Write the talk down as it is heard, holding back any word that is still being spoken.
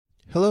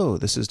Hello,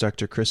 this is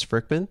Dr. Chris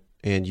Frickman,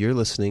 and you're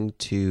listening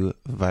to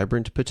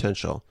Vibrant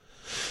Potential.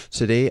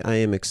 Today, I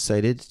am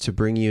excited to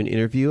bring you an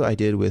interview I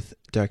did with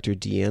Dr.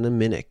 Deanna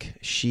Minich.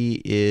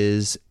 She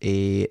is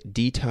a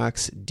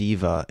detox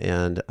diva,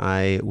 and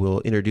I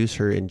will introduce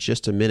her in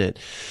just a minute.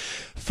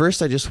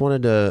 First, I just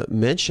wanted to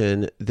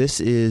mention this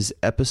is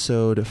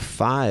episode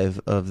 5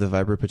 of the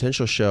Vibrant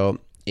Potential Show,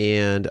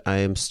 and I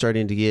am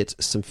starting to get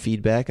some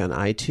feedback on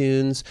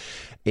iTunes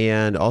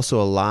and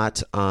also a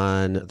lot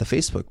on the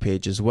Facebook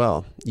page as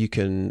well. You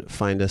can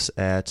find us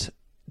at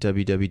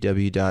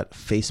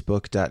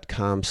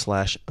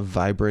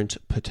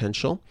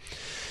www.facebook.com/vibrantpotential.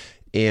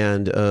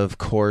 And of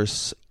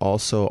course,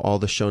 also all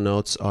the show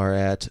notes are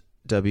at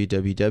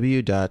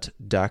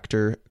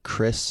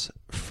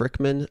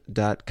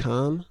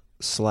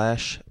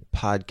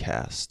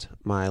www.drchrisfrickman.com/podcast.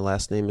 My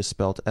last name is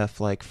spelled F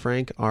like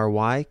Frank,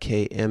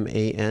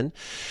 RYKMAN.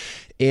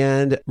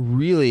 And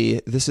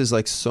really, this is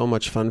like so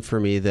much fun for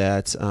me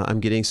that I'm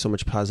getting so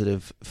much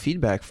positive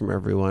feedback from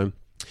everyone.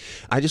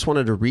 I just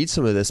wanted to read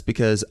some of this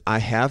because I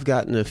have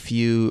gotten a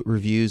few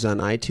reviews on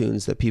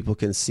iTunes that people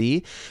can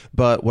see,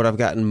 but what I've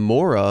gotten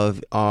more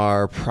of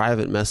are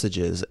private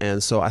messages.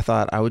 And so I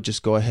thought I would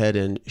just go ahead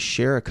and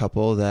share a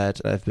couple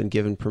that I've been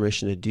given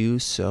permission to do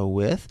so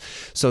with.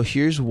 So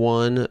here's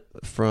one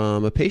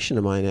from a patient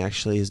of mine,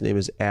 actually. His name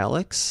is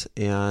Alex,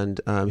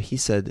 and he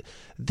said,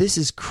 "This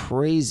is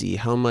crazy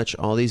how much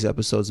all these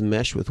episodes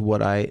mesh with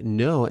what I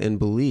know and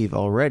believe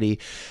already,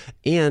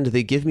 and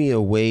they give me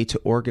a way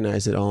to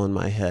organize it all in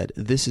my head.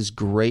 This is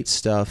great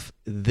stuff.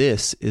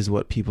 This is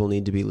what people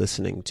need to be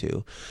listening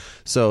to."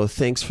 So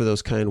thanks for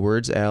those kind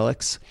words,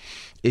 Alex.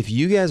 If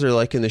you guys are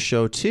liking the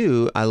show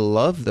too, I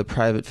love the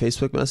private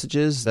Facebook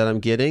messages that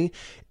I'm getting.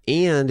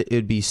 And it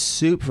would be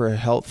super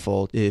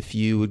helpful if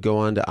you would go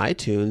on to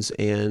iTunes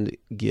and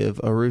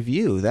give a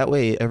review. That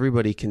way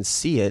everybody can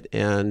see it,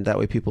 and that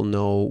way people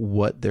know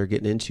what they're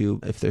getting into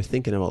if they're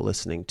thinking about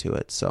listening to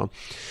it. So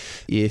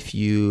if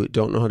you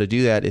don't know how to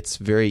do that, it's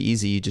very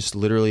easy. You just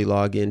literally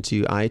log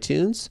into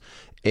iTunes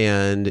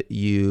and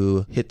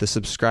you hit the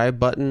subscribe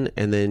button,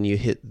 and then you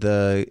hit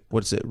the,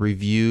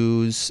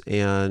 reviews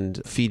and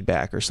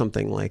feedback or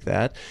something like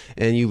that.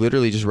 And you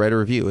literally just write a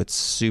review. It's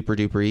super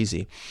duper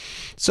easy.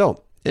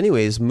 So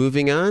anyways,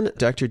 moving on,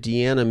 Dr.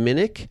 Deanna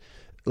Minich.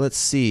 Let's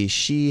see,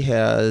 she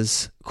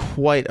has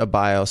quite a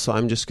bio, so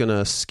I'm just going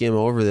to skim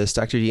over this.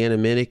 Dr. Deanna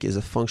Minich is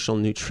a functional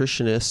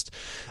nutritionist.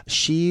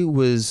 She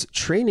was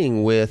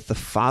training with the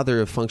father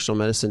of functional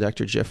medicine,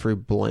 Dr. Jeffrey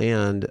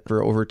Bland,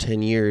 for over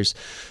 10 years.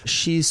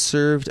 She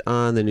served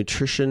on the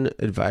Nutrition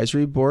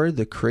Advisory Board,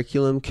 the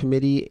Curriculum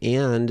Committee,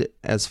 and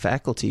as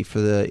faculty for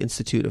the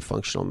Institute of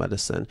Functional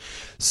Medicine.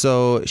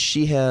 So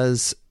she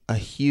has a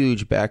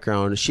huge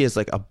background. She has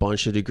like a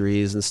bunch of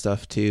degrees and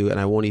stuff too, and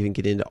I won't even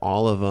get into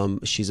all of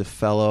them. She's a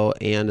fellow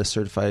and a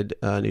certified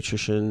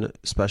nutrition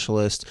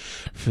specialist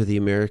for the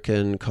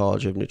American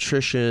College of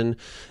Nutrition.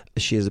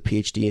 She has a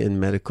PhD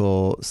in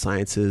medical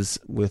sciences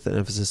with an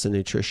emphasis in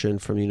nutrition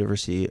from the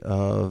University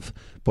of,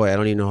 I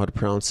don't even know how to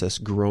pronounce this,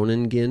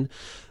 Groningen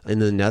in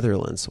the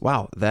Netherlands.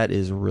 Wow, that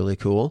is really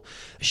cool.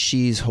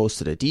 She's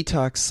hosted a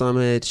detox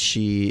summit.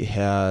 She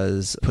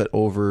has put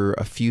over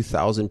a few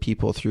thousand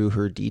people through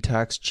her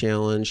detox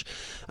challenge.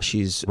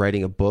 She's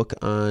writing a book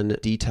on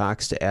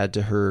detox to add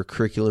to her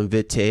curriculum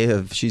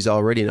vitae. She's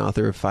already an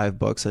author of 5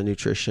 books on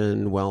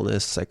nutrition,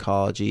 wellness,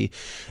 psychology.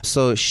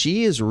 So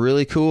she is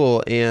really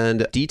cool,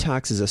 and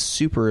detox is a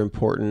super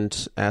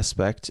important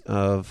aspect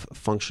of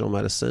functional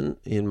medicine,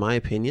 in my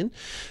opinion.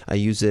 I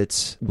use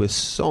it with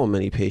so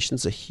many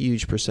patients. A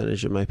huge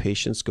percentage of my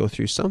patients go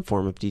through some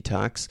form of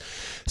detox.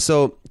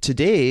 So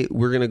today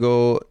we're going to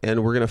go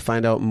and we're going to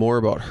find out more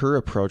about her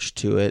approach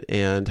to it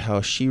and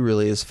how she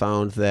really has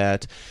found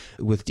that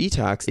with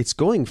detox, it's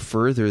going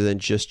further than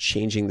just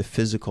changing the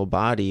physical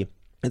body.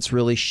 It's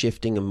really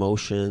shifting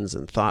emotions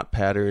and thought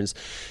patterns.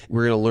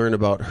 We're going to learn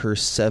about her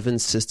 7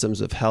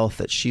 systems of health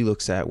that she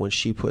looks at when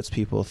she puts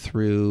people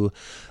through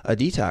a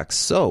detox.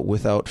 So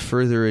without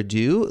further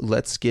ado,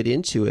 let's get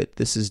into it.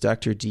 This is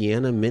Dr.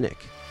 Deanna Minich.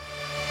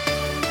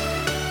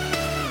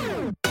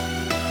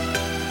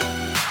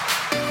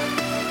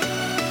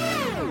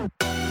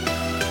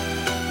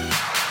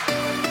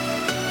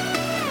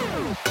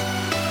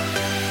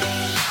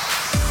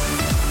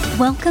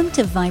 Welcome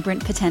to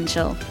Vibrant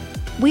Potential.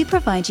 We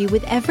provide you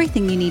with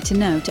everything you need to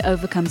know to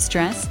overcome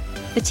stress,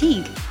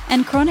 fatigue,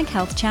 and chronic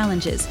health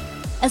challenges,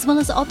 as well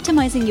as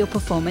optimizing your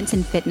performance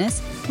in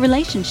fitness,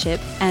 relationship,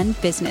 and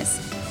business.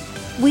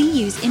 We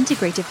use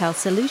integrative health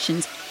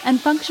solutions and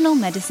functional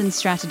medicine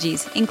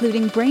strategies,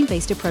 including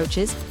brain-based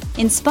approaches,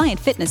 inspired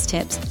fitness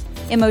tips,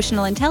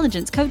 emotional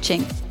intelligence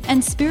coaching,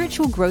 and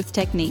spiritual growth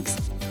techniques,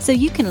 so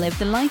you can live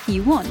the life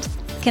you want,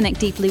 connect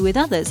deeply with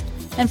others,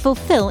 and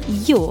fulfill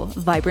your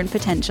vibrant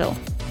potential.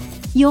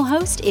 Your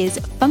host is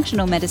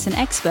functional medicine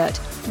expert,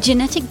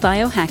 genetic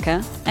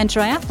biohacker, and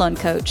triathlon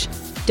coach,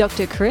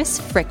 Dr. Chris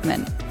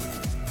Frickman.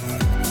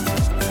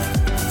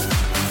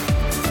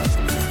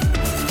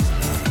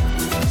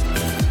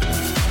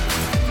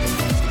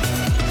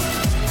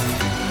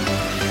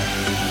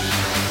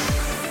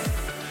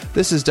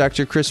 This is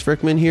Dr. Chris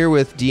Frickman here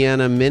with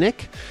Deanna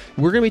Minnick.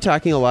 We're going to be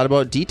talking a lot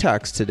about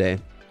detox today.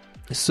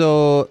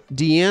 So,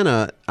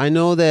 Deanna, I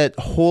know that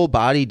whole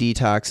body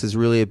detox is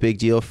really a big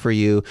deal for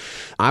you.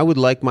 I would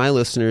like my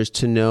listeners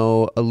to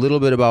know a little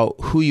bit about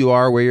who you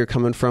are, where you're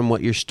coming from,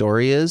 what your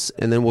story is,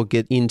 and then we'll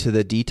get into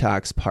the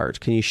detox part.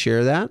 Can you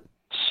share that?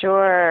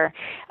 Sure.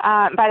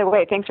 By the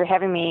way, thanks for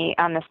having me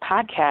on this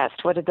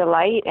podcast. What a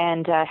delight,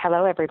 and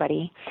hello,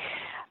 everybody.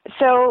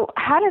 So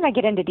how did I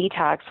get into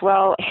detox?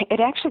 Well,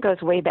 it actually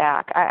goes way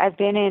back. I've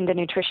been in the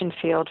nutrition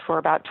field for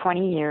about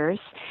 20 years,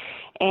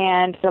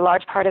 and a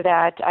large part of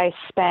that I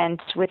spent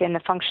within the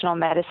Functional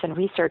Medicine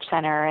Research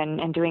Center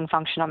and doing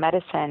functional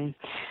medicine,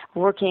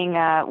 working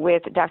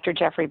with Dr.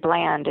 Jeffrey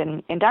Bland.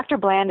 And Dr.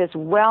 Bland is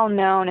well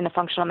known in the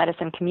functional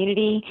medicine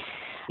community.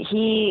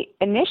 He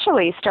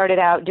initially started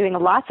out doing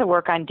lots of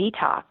work on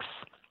detox.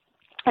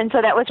 And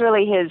so that was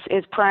really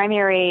his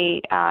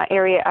primary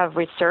area of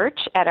research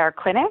at our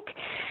clinic.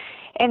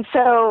 And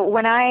so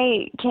when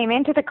I came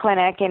into the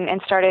clinic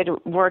and started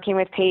working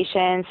with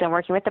patients and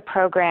working with the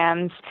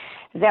programs,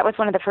 that was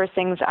one of the first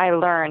things I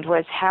learned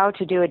was how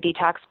to do a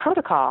detox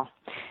protocol.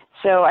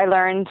 So I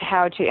learned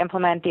how to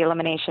implement the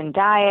elimination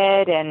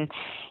diet, and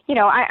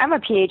I'm a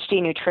PhD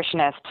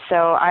nutritionist,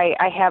 so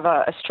I have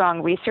a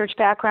strong research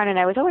background, and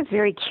I was always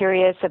very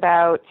curious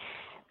about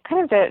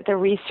kind of the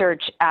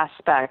research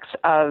aspects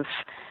of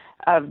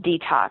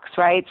detox,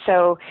 right?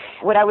 So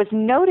what I was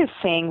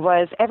noticing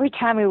was every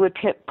time we would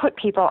put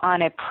people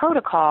on a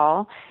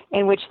protocol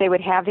in which they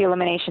would have the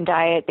elimination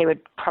diet, they would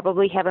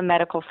probably have a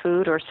medical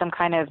food or some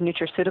kind of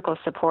nutraceutical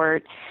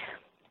support,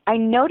 I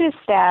noticed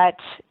that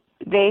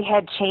they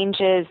had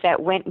changes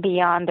that went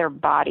beyond their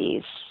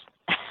bodies.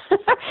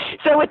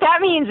 So what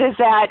that means is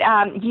that,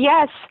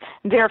 yes,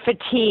 their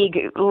fatigue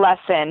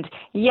lessened.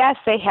 Yes,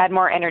 they had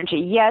more energy.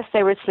 Yes,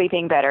 they were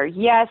sleeping better.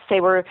 Yes,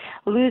 they were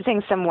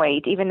losing some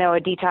weight, even though a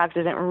detox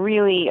isn't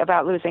really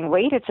about losing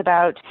weight. It's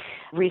about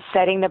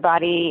resetting the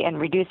body and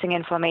reducing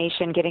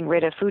inflammation, getting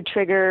rid of food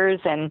triggers,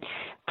 and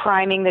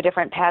priming the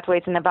different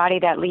pathways in the body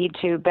that lead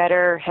to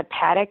better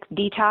hepatic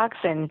detox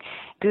and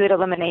good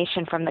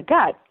elimination from the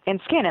gut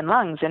and skin and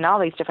lungs and all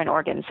these different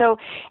organs. So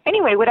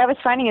anyway, what I was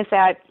finding is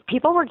that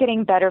people were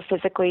getting better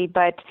physically,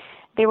 but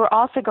they were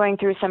also going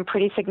through some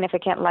pretty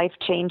significant life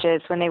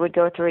changes when they would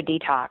go through a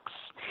detox.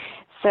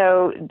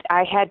 So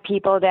I had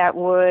people that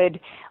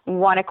would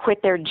want to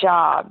quit their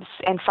jobs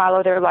and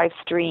follow their life's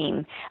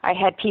dream. I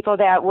had people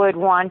that would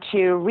want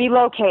to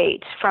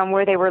relocate from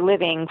where they were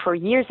living for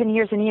years and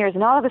years and years,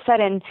 and all of a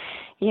sudden,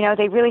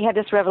 they really had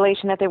this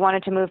revelation that they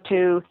wanted to move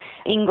to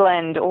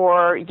England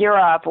or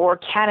Europe or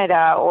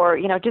Canada or,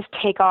 just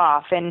take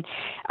off. And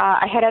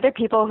I had other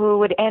people who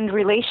would end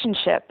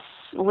relationships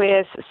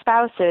with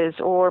spouses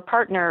or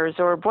partners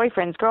or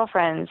boyfriends,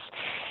 girlfriends.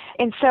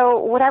 And so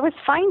what I was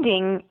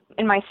finding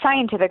in my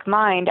scientific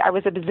mind, I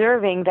was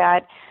observing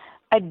that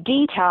a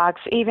detox,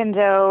 even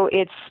though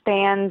it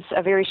spans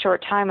a very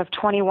short time of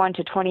 21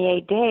 to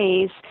 28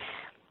 days,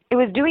 it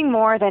was doing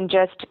more than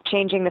just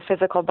changing the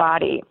physical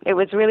body. It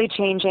was really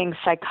changing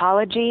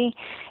psychology.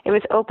 It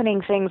was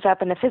opening things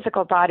up in the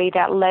physical body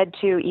that led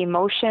to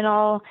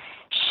emotional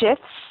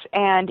shifts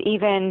and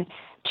even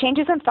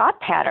changes in thought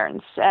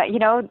patterns.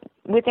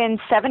 Within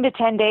 7 to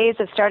 10 days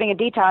of starting a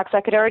detox, I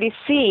could already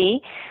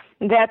see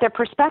that their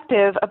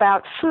perspective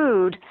about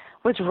food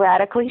was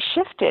radically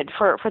shifted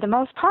for the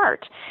most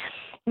part.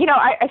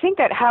 I think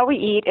that how we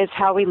eat is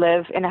how we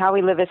live, and how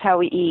we live is how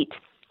we eat.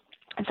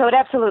 So it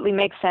absolutely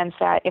makes sense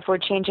that if we're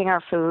changing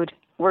our food,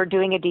 we're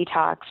doing a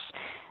detox,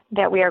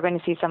 that we are going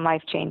to see some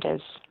life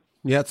changes.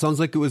 Yeah, it sounds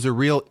like it was a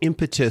real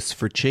impetus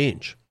for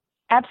change.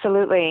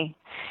 Absolutely.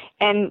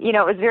 And, it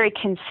was very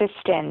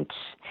consistent.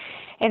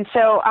 And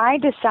so I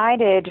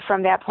decided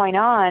from that point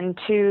on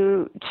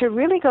to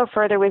really go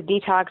further with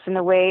detox in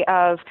the way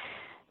of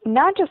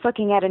not just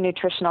looking at a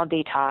nutritional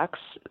detox,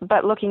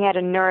 but looking at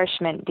a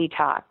nourishment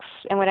detox.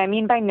 And what I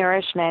mean by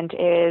nourishment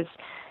is,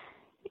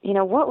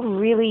 what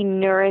really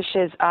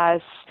nourishes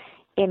us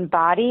in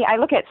body. I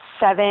look at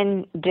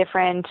 7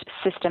 different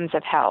systems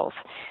of health.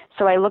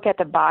 So I look at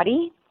the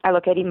body, I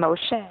look at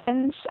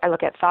emotions, I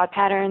look at thought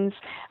patterns,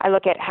 I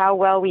look at how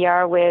well we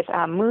are with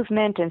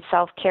movement and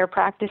self-care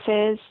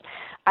practices.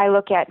 I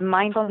look at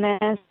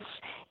mindfulness,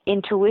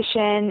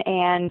 intuition,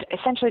 and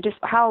essentially just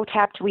how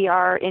tapped we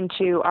are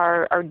into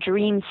our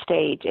dream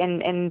state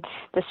and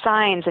the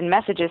signs and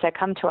messages that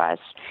come to us.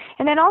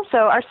 And then also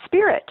our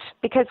spirit,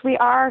 because we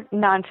are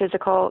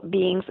non-physical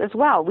beings as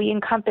well. We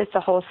encompass the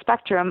whole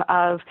spectrum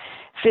of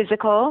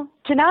physical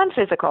to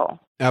non-physical.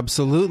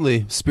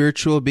 Absolutely.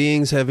 Spiritual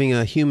beings having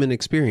a human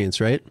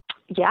experience, right?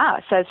 Yeah,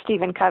 says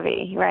Stephen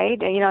Covey, right?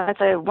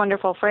 That's a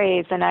wonderful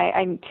phrase, and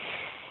I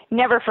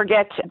never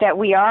forget that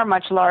we are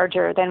much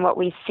larger than what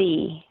we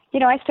see.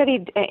 I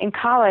studied in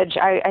college,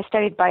 I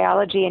studied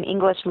biology and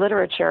English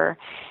literature.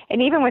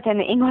 And even within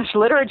the English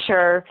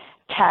literature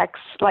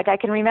texts, like I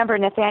can remember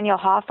Nathaniel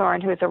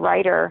Hawthorne, who is a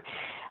writer,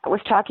 was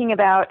talking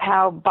about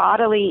how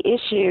bodily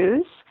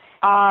issues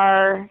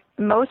are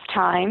most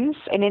times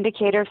an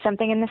indicator of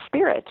something in the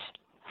spirit.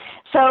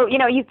 So,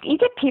 you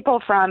get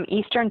people from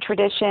Eastern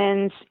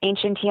traditions,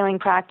 ancient healing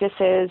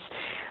practices.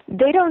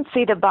 They don't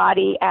see the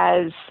body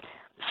as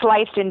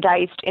sliced and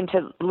diced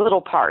into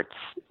little parts.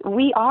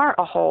 We are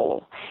a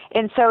whole.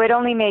 And so it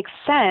only makes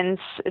sense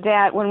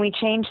that when we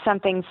change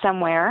something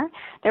somewhere,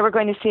 that we're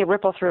going to see a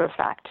ripple through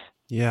effect.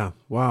 Yeah.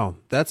 Wow.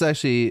 That's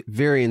actually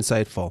very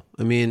insightful.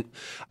 I mean,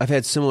 I've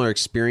had similar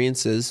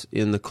experiences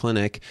in the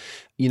clinic.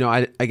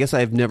 I guess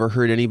I've never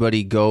heard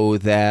anybody go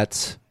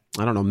that,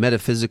 I don't know,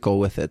 metaphysical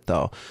with it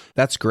though.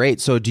 That's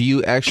great. So do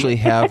you actually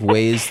have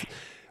ways?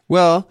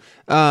 Well,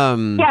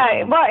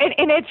 yeah, well,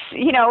 and it's,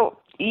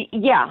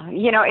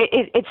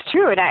 it's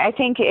true. And I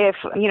think if,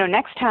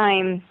 next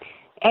time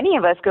any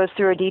of us goes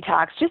through a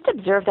detox, just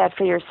observe that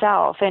for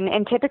yourself.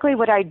 And typically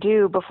what I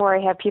do before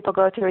I have people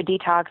go through a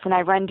detox, and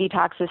I run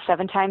detoxes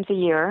 7 times a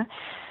year,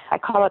 I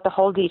call it the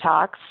whole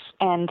detox.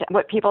 And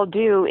what people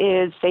do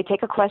is they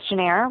take a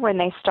questionnaire when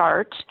they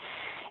start,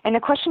 and the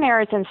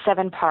questionnaire is in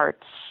 7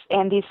 parts.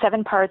 And these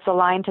 7 parts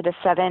align to the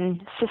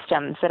 7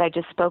 systems that I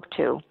just spoke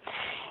to.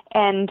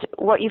 And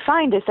what you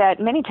find is that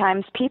many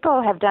times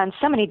people have done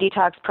so many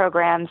detox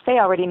programs, they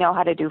already know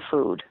how to do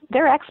food.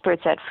 They're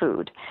experts at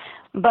food.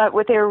 But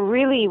what they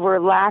really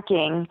were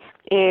lacking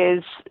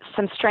is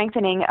some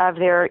strengthening of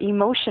their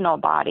emotional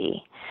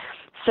body.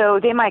 So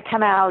they might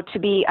come out to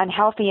be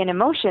unhealthy in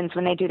emotions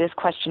when they do this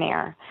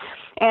questionnaire.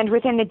 And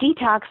within the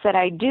detox that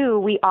I do,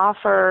 we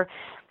offer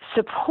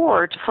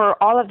support for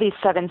all of these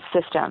 7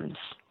 systems.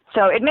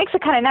 So it makes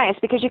it kind of nice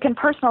because you can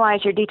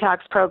personalize your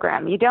detox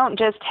program. You don't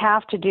just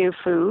have to do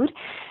food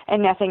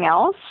and nothing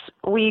else.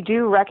 We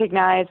do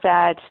recognize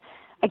that,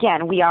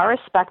 again, we are a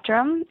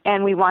spectrum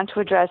and we want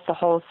to address the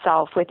whole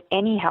self with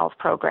any health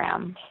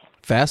program.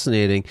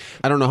 Fascinating.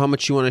 I don't know how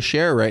much you want to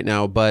share right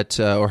now, but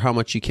or how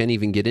much you can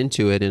even get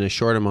into it in a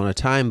short amount of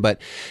time.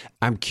 But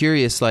I'm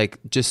curious, like,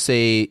 just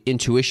say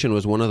intuition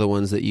was one of the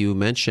ones that you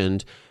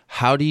mentioned.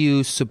 How do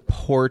you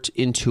support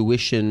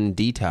intuition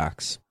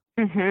detox?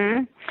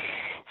 Mm-hmm.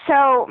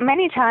 So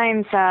many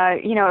times,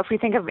 if we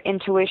think of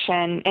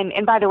intuition,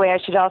 and by the way, I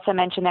should also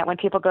mention that when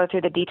people go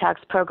through the detox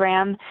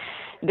program,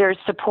 there's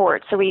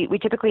support. So we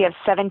typically have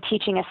 7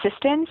 teaching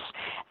assistants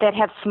that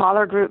have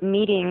smaller group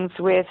meetings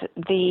with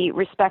the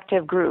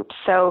respective groups.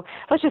 So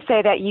let's just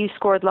say that you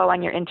scored low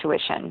on your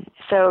intuition.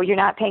 So you're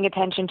not paying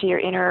attention to your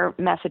inner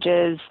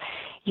messages.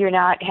 You're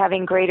not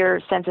having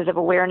greater senses of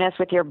awareness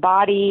with your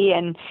body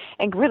and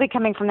really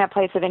coming from that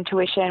place of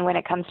intuition when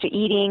it comes to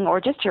eating or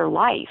just your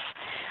life.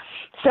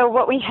 So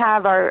what we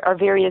have are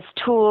various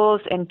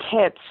tools and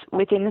tips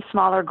within the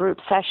smaller group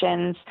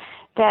sessions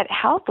that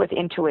help with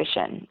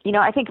intuition.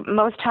 I think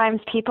most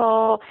times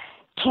people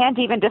can't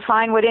even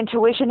define what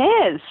intuition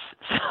is.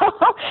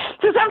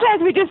 So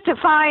sometimes we just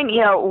define,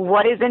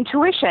 what is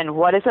intuition?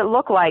 What does it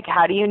look like?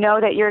 How do you know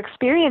that you're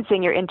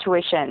experiencing your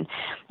intuition?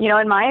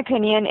 In my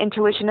opinion,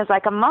 intuition is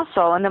like a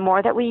muscle, and the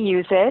more that we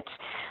use it,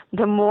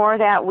 the more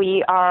that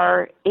we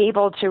are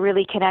able to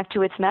really connect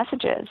to its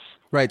messages.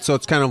 Right, so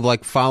it's kind of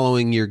like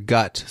following your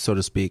gut, so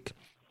to speak.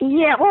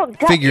 Yeah, well,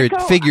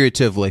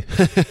 figuratively.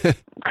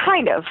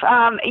 Kind of.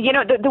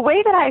 The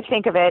way that I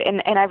think of it,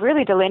 and I've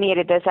really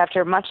delineated this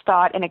after much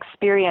thought and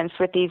experience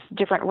with these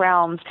different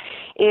realms,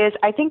 is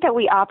I think that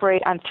we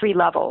operate on 3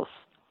 levels.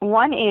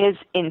 One is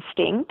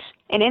instinct,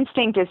 and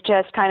instinct is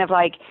just kind of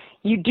like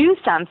you do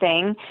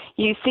something,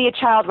 you see a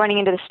child running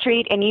into the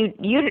street, and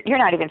you're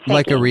not even thinking.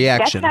 Like a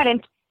reaction.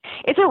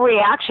 It's a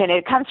reaction.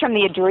 It comes from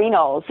the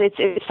adrenals.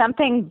 It's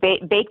something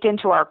baked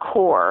into our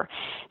core.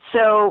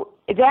 So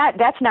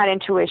that's not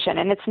intuition,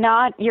 and it's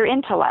not your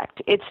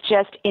intellect. It's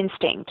just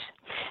instinct.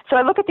 So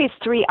I look at these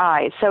 3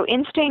 eyes. So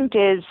instinct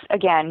is,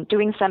 again,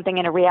 doing something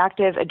in a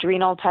reactive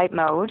adrenal type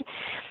mode.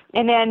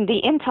 And then the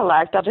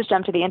intellect, I'll just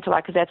jump to the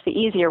intellect because that's the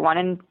easier one,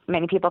 and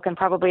many people can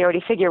probably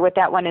already figure what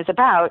that one is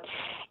about.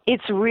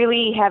 It's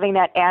really having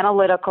that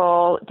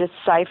analytical,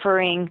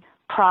 deciphering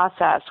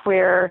process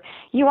where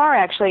you are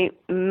actually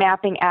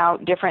mapping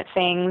out different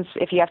things.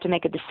 If you have to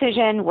make a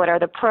decision, what are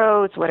the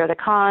pros, what are the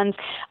cons?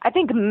 I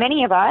think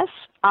many of us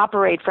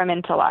operate from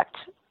intellect.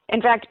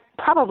 In fact,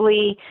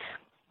 probably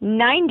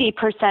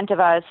 90%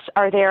 of us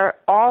are there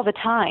all the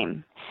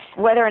time.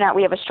 Whether or not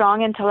we have a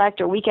strong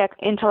intellect or weak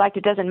intellect,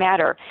 it doesn't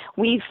matter.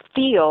 We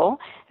feel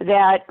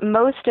that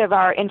most of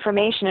our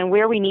information and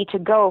where we need to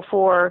go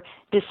for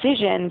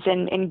decisions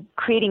and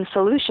creating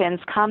solutions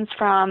comes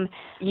from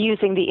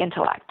using the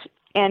intellect.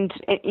 And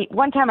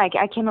one time I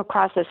came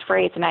across this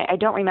phrase, and I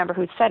don't remember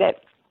who said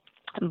it,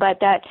 but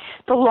that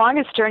the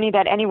longest journey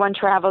that anyone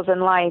travels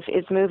in life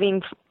is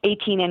moving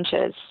 18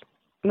 inches,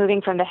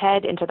 moving from the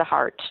head into the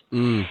heart.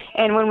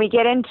 And when we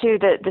get into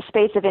the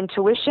space of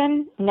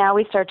intuition, now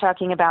we start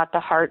talking about the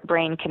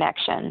heart-brain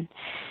connection.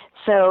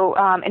 So,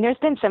 and there's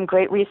been some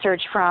great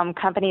research from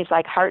companies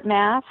like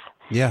HeartMath.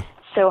 Yeah.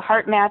 So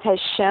HeartMath has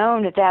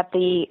shown that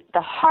the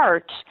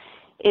heart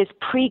is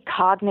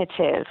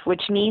precognitive,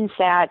 which means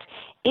that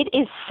it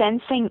is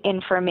sensing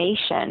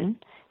information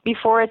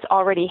before it's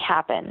already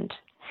happened.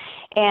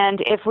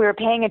 And if we're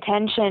paying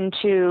attention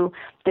to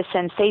the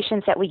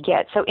sensations that we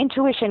get, so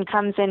intuition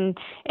comes in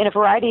a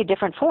variety of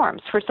different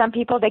forms. For some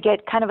people, they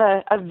get kind of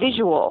a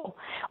visual,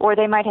 or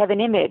they might have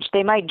an image.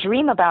 They might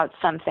dream about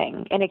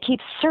something, and it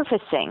keeps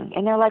surfacing.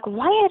 And they're like,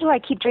 why do I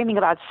keep dreaming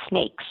about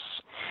snakes?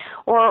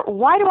 Or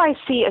why do I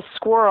see a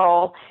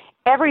squirrel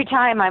every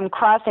time I'm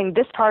crossing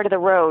this part of the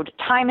road,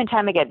 time and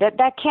time again?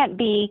 That can't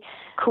be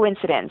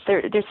coincidence.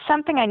 There's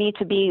something I need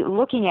to be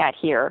looking at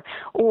here.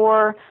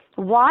 Or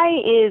why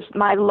is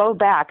my low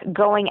back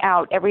going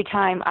out every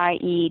time I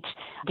eat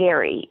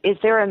dairy? Is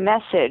there a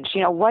message?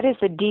 What is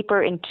the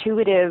deeper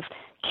intuitive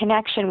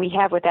connection we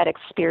have with that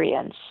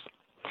experience?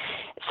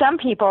 Some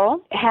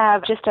people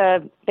have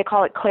they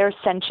call it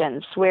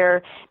clairsentience,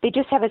 where they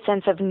just have a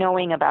sense of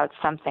knowing about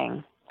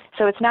something.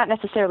 So it's not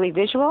necessarily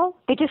visual.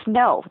 They just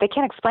know. They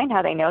can't explain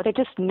how they know. They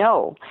just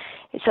know.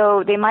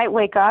 So they might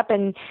wake up,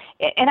 and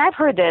I've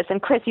heard this,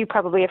 and Chris, you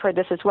probably have heard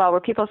this as well,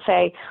 where people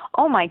say,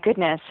 oh my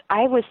goodness,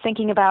 I was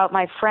thinking about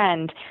my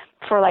friend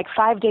for like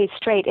 5 days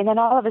straight, and then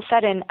all of a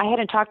sudden I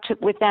hadn't talked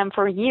with them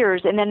for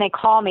years, and then they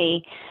call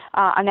me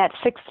on that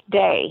 6th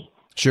day.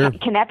 Sure.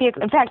 Can that be?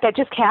 In fact, that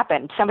just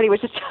happened. Somebody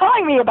was just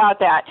telling me about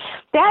that.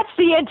 That's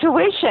the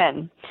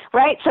intuition,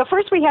 right? So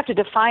first we have to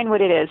define what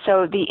it is.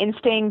 So the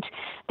instinct,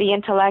 the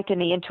intellect,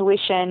 and the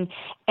intuition.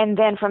 And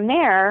then from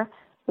there,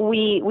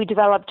 we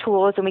develop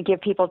tools, and we give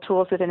people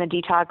tools within the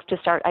detox to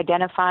start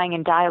identifying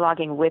and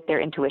dialoguing with their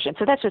intuition.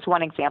 So that's just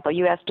one example.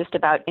 You asked just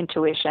about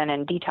intuition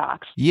and detox.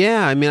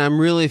 Yeah, I mean, I'm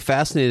really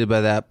fascinated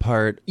by that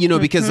part,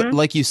 because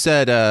like you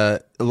said,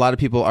 a lot of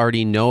people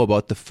already know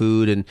about the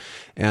food and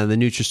the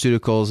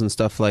nutraceuticals and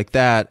stuff like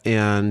that.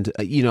 And,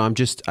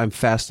 I'm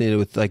fascinated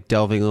with like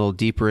delving a little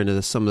deeper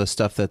into some of the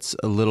stuff that's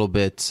a little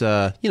bit,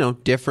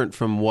 different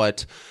from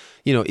what,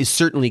 is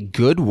certainly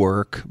good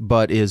work,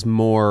 but is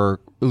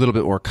a little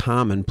bit more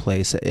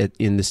commonplace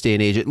in this day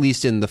and age, at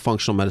least in the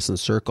functional medicine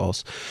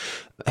circles.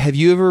 Have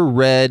you ever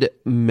read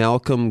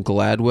Malcolm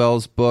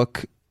Gladwell's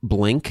book,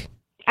 Blink?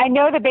 I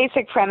know the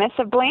basic premise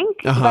of Blink,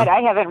 but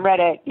I haven't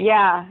read it.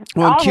 Yeah.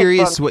 Well, I'm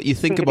curious what you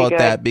think about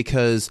that,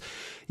 because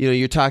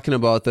you're talking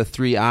about the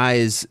 3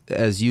 I's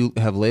as you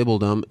have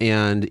labeled them,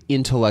 and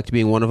intellect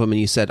being one of them. And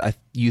you said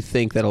you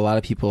think that a lot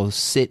of people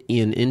sit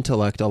in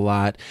intellect a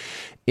lot.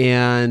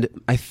 And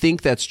I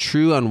think that's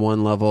true on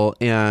one level.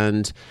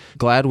 And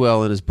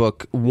Gladwell in his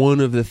book, one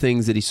of the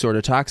things that he sort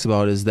of talks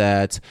about is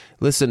that,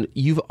 listen,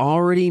 you've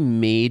already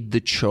made the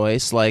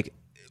choice. I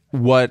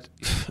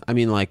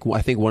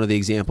think one of the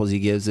examples he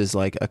gives is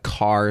like a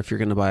car. If you're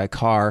going to buy a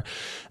car,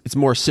 it's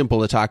more simple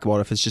to talk about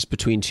if it's just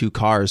between 2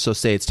 cars. So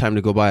say it's time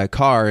to go buy a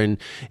car,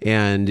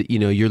 and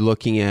you're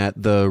looking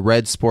at the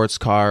red sports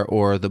car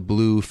or the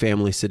blue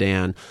family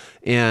sedan.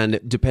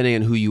 And depending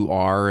on who you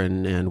are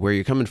and where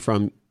you're coming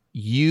from,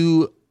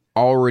 you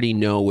already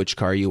know which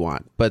car you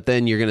want. But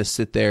then you're going to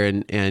sit there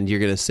and you're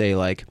going to say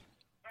like,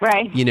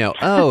 right.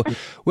 Oh,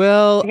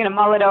 well, you're going to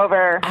mull it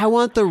over. I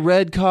want the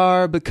red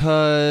car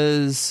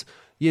because,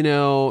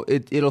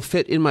 it'll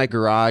fit in my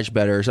garage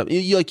better or something.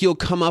 You'll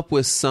come up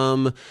with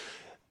some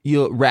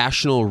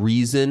rational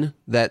reason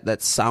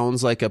that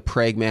sounds like a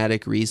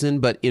pragmatic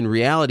reason, but in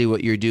reality,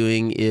 what you're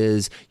doing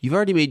is you've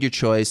already made your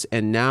choice,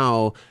 and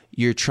now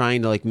you're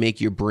trying to like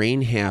make your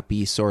brain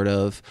happy sort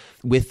of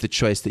with the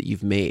choice that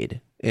you've made.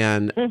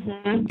 And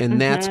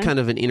that's kind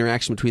of an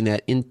interaction between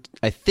that,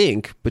 I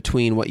think,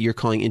 between what you're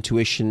calling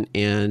intuition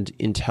and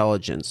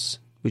intelligence.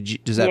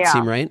 Does that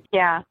seem right?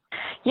 Yeah.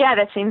 Yeah,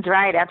 that seems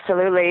right.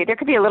 Absolutely. There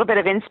could be a little bit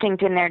of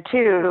instinct in there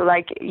too.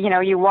 Like,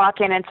 you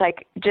walk in, it's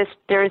like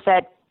there's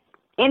that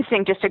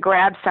instinct just to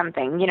grab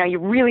something. You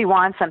really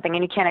want something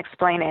and you can't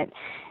explain it.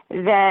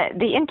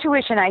 The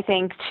intuition, I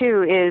think,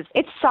 too, is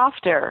it's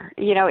softer.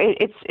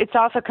 It's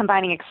also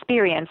combining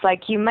experience.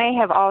 Like you may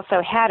have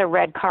also had a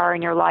red car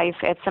in your life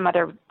at some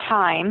other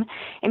time,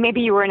 and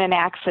maybe you were in an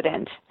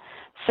accident.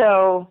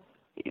 So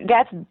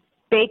that's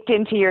baked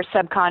into your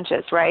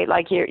subconscious, right?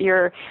 Like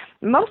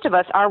most of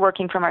us are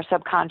working from our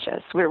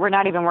subconscious. We're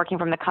not even working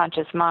from the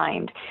conscious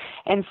mind.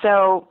 And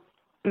so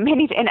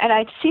and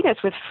I see this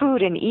with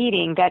food and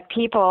eating, that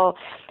people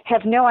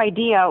have no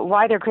idea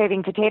why they're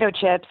craving potato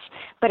chips,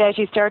 but as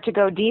you start to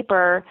go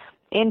deeper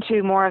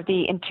into more of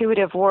the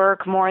intuitive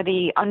work, more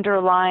the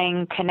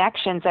underlying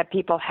connections that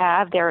people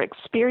have, their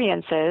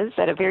experiences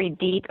at a very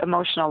deep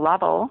emotional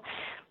level,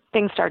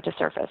 things start to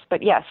surface.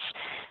 But yes,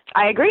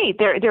 I agree.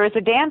 There is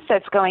a dance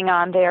that's going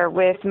on there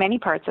with many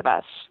parts of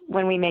us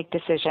when we make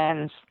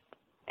decisions.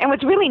 And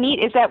what's really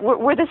neat is that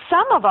we're the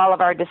sum of all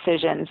of our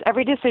decisions.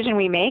 Every decision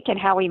we make and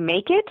how we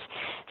make it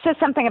says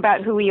something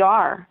about who we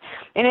are.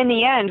 And in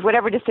the end,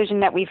 whatever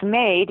decision that we've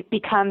made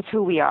becomes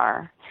who we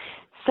are.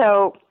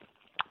 So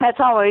that's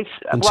always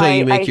until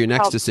you make your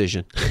next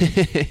decision.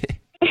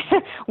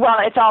 Well,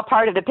 it's all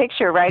part of the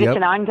picture, right? Yep. It's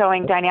an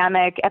ongoing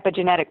dynamic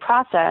epigenetic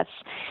process.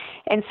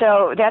 And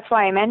so that's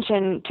why I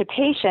mention to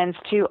patients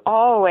to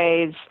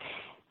always,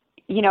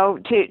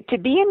 to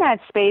be in that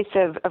space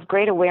of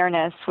great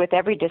awareness with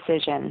every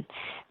decision,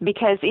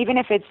 because even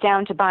if it's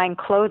down to buying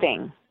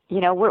clothing,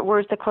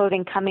 Where's the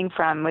clothing coming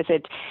from? Was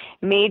it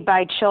made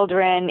by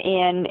children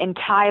in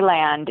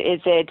Thailand?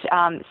 Is it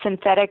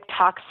synthetic,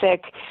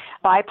 toxic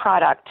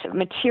byproduct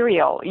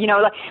material?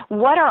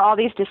 What are all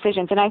these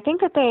decisions? And I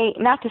think that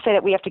not to say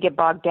that we have to get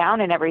bogged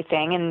down in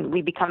everything and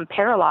we become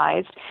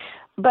paralyzed,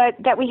 but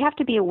that we have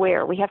to be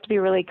aware. We have to be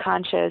really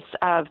conscious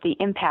of the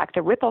impact,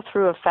 the ripple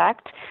through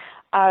effect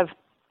of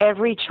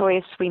every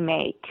choice we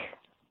make.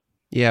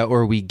 Yeah,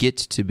 or we get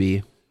to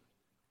be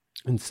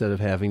instead of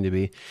having to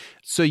be.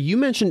 So you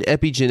mentioned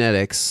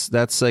epigenetics.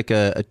 That's like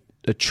a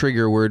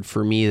trigger word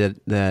for me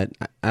that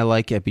I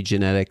like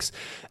epigenetics.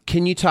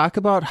 Can you talk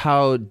about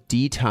how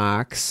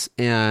detox,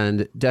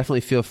 and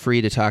definitely feel free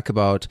to talk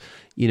about,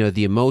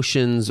 the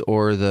emotions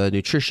or the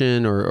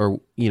nutrition or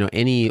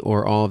any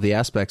or all of the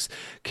aspects.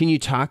 Can you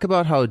talk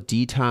about how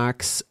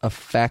detox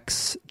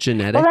affects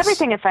genetics? Well,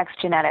 everything affects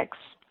genetics.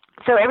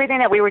 So everything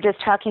that we were just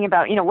talking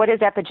about, what is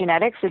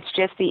epigenetics? It's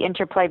just the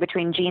interplay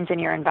between genes and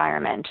your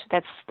environment.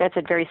 That's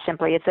it very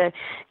simply. It's a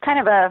kind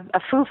of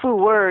a foo-foo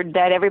word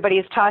that everybody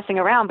is tossing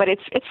around, but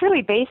it's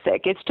really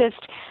basic. It's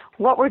just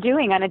what we're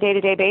doing on a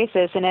day-to-day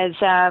basis. And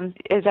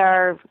as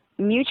our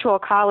mutual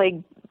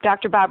colleague,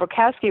 Dr. Bob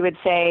Rakowski would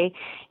say,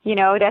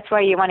 that's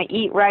why you want to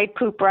eat right,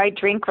 poop right,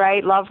 drink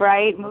right, love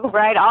right, move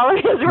right, all of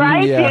it is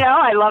right. Yeah.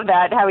 I love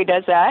that, how he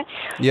does that.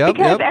 Yep,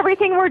 because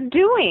everything we're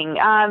doing,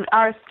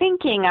 our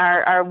thinking,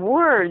 our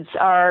words,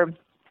 our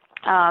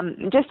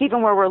just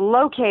even where we're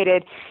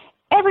located,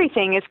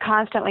 everything is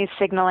constantly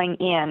signaling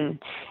in.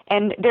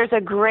 And there's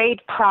a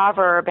great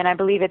proverb, and I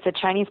believe it's a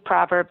Chinese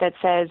proverb that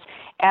says,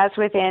 as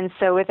within,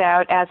 so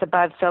without, as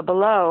above, so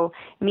below,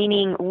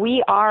 meaning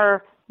we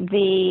are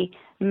the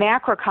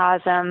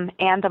macrocosm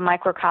and the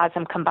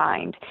microcosm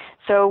combined.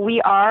 So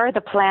we are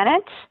the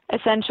planet,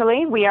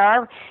 essentially. We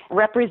are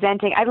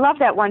representing, I love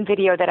that one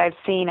video that I've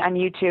seen on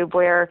YouTube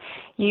where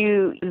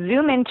you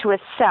zoom into a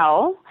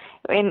cell,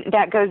 and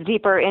that goes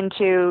deeper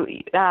into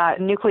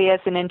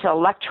nucleus and into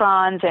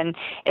electrons, and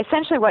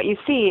essentially what you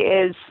see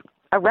is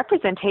a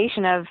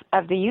representation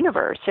of the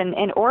universe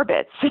and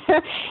orbits.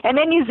 And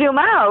then you zoom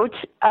out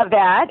of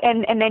that,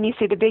 and then you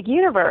see the big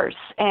universe.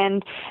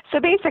 And so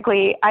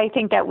basically, I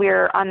think that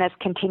we're on this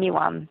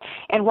continuum.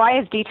 And why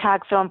is detox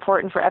so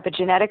important for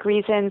epigenetic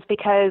reasons?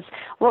 Because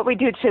what we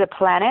do to the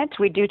planet,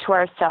 we do to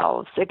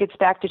ourselves. It gets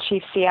back to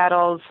Chief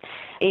Seattle's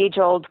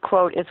age-old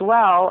quote as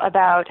well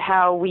about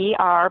how we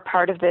are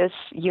part of this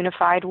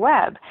unified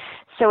web.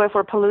 So if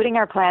we're polluting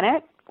our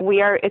planet,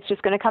 it's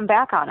just going to come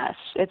back on us.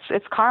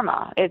 It's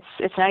karma. It's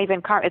not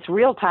even karma. It's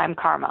real-time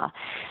karma.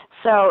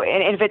 So,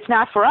 and if it's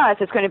not for us,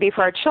 it's going to be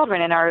for our children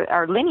and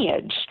our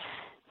lineage.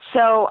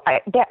 So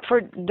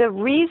for the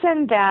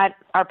reason that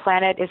our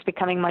planet is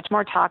becoming much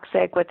more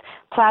toxic with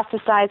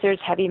plasticizers,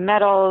 heavy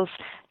metals,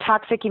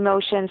 toxic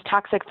emotions,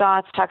 toxic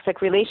thoughts,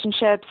 toxic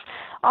relationships,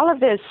 all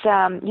of this,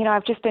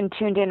 I've just been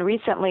tuned in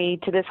recently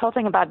to this whole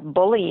thing about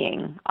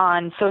bullying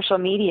on social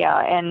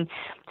media, and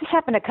just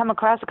happened to come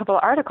across a couple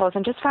of articles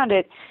and just found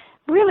it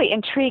really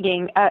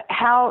intriguing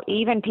how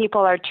even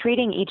people are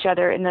treating each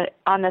other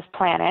on this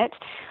planet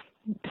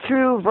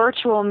through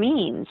virtual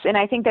means. And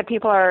I think that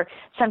people are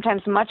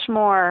sometimes much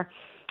more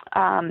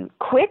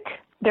quick.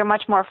 They're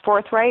much more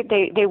forthright.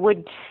 They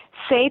would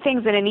say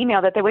things in an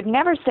email that they would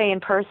never say in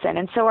person.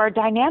 And so our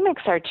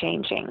dynamics are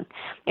changing.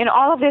 And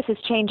all of this is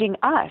changing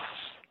us.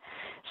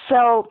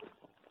 So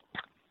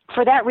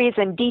for that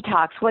reason,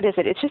 detox, what is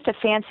it? It's just a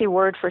fancy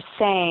word for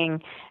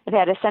saying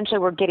that essentially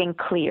we're getting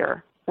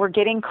clear. We're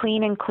getting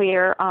clean and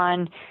clear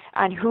on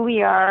who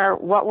we are,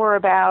 what we're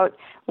about,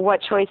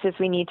 what choices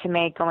we need to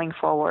make going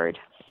forward.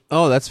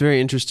 Oh, that's a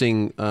very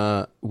interesting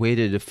way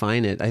to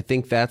define it. I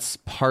think that's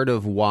part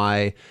of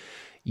why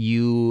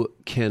you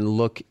can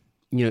look,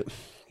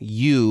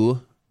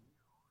 you,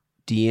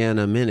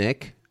 Deanna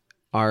Minnick,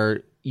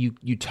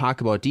 you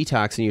talk about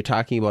detox and you're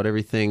talking about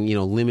everything,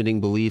 limiting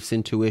beliefs,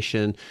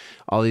 intuition,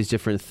 all these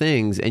different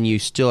things, and you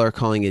still are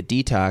calling it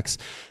detox.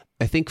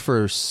 I think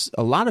for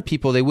a lot of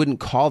people, they wouldn't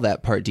call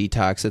that part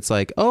detox. It's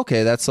like,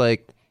 okay, that's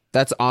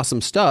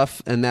awesome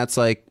stuff. And that's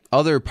like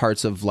other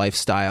parts of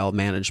lifestyle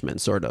management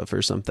sort of,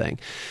 or something.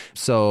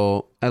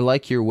 So I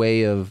like your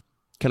way of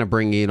kind of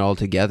bringing it all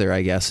together,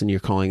 I guess. And you're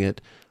calling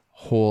it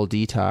whole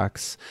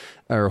detox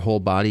or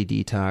whole body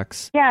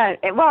detox. Yeah.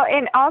 Well,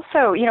 and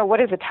also, what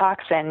is a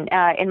toxin?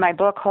 In my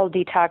book, Whole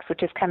Detox,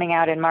 which is coming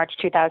out in March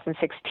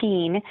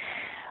 2016,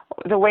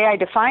 the way I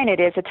define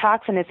it is a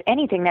toxin is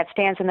anything that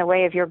stands in the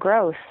way of your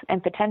growth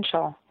and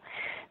potential.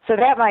 So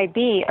that might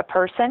be a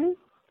person.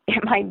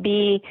 It might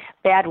be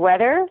bad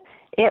weather.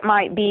 It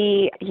might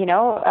be,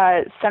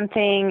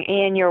 something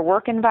in your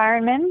work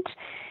environment,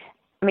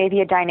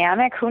 maybe a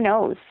dynamic, who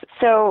knows?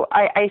 So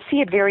I see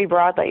it very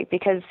broadly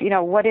because,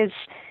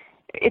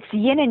 it's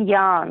yin and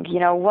yang.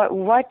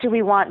 What do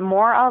we want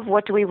more of?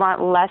 What do we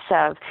want less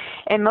of?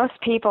 And most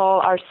people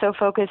are so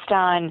focused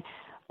on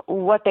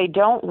what they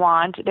don't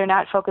want, they're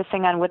not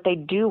focusing on what they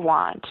do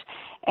want.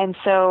 And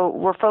so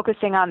we're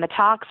focusing on the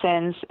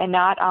toxins and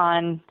not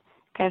on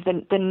kind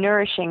of the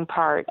nourishing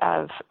part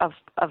of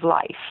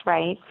life,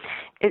 right?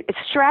 It's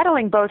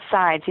straddling both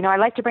sides. I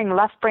like to bring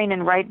left brain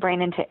and right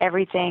brain into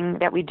everything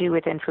that we do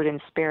within Food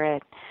and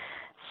Spirit.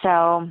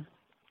 So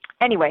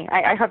anyway,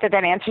 I hope that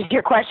answers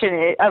your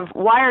question of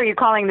why are you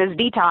calling this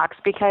detox?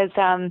 Because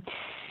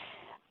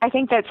I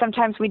think that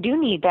sometimes we do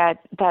need that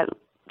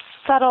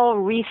subtle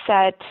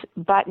reset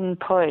button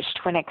pushed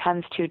when it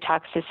comes to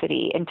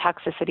toxicity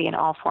in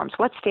all forms.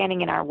 What's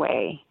standing in our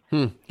way?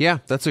 Yeah,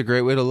 that's a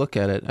great way to look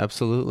at it.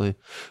 Absolutely.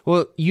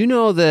 Well, you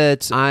know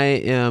that I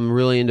am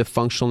really into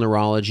functional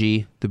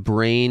neurology. The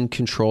brain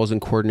controls and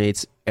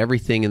coordinates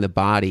everything in the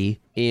body.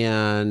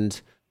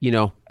 And,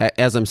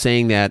 as I'm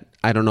saying that,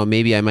 I don't know,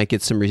 maybe I might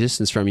get some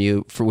resistance from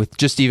you with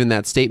just even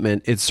that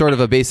statement. It's sort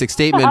of a basic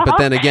statement, but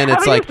then again,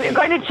 it's like... I'm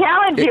going to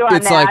challenge you on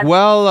that. It's like,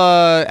 well,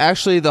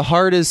 actually, the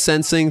heart is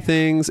sensing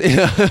things.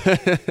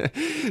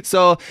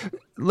 So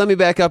let me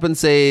back up and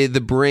say the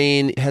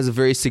brain has a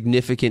very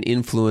significant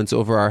influence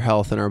over our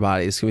health and our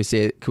bodies.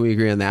 Can we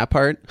agree on that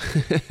part?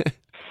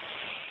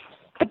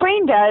 The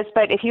brain does,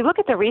 but if you look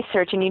at the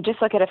research and you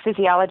just look at a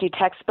physiology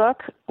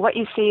textbook, what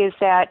you see is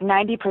that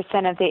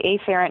 90% of the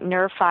afferent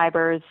nerve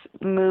fibers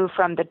move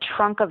from the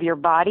trunk of your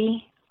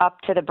body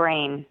up to the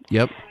brain.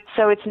 Yep.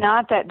 So it's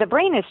not that the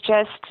brain is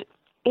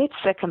it's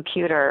a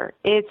computer.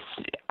 It's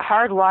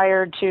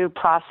hardwired to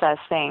process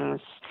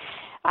things.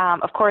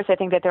 Of course, I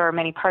think that there are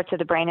many parts of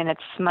the brain, and it's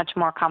much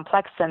more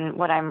complex than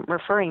what I'm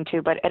referring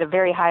to, but at a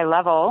very high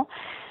level,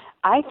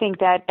 I think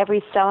that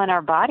every cell in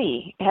our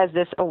body has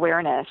this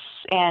awareness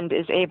and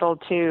is able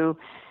to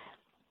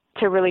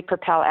really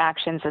propel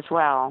actions as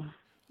well.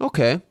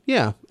 Okay.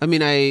 Yeah. I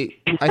mean, I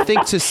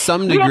think to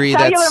some degree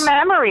cellular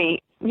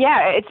memory.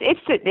 Yeah,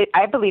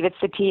 I believe it's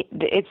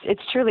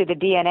truly the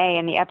DNA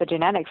and the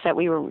epigenetics that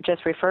we were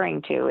just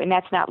referring to, and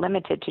that's not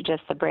limited to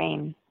just the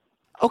brain.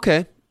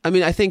 Okay. I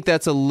mean, I think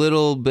that's a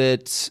little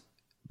bit.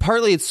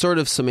 Partly it's sort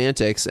of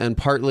semantics, and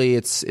partly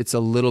it's a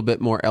little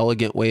bit more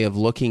elegant way of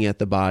looking at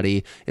the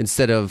body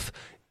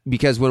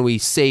because when we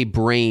say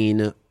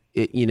brain,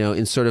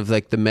 in sort of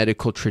like the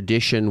medical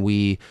tradition,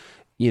 we're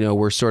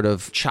sort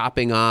of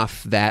chopping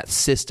off that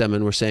system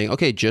and we're saying,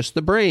 okay, just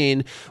the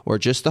brain or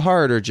just the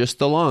heart or just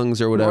the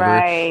lungs or whatever.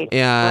 Right.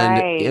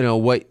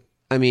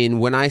 And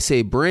when I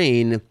say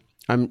brain,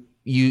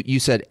 you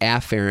said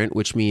afferent,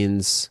 which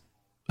means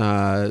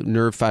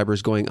nerve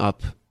fibers going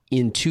up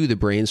into the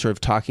brain, sort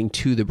of talking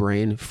to the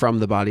brain, from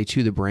the body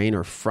to the brain,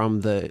 or from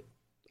the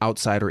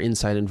outside or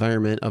inside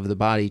environment of the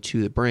body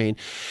to the brain.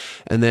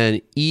 And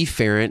then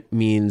efferent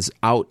means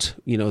out,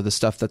 the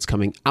stuff that's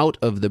coming out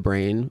of the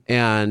brain.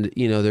 And,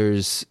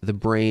 there's the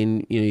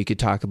brain, you could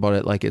talk about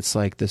it like it's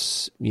like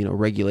this,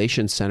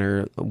 regulation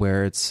center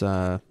where it's,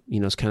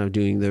 it's kind of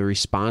doing the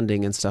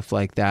responding and stuff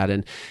like that.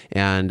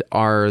 And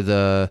are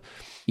the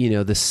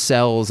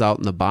cells out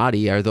in the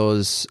body, are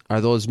those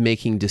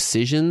making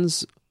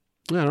decisions?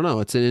 I don't know.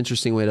 It's an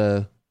interesting way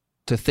to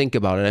think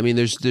about it. I mean,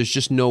 there's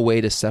just no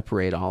way to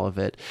separate all of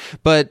it.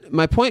 But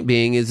my point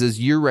being is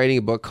you're writing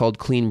a book called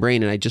Clean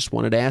Brain, and I just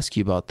wanted to ask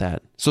you about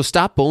that. So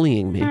stop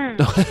bullying me. We're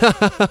having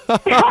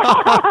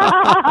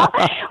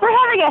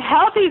a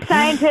healthy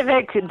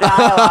scientific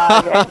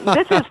dialogue.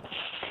 This is,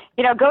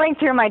 going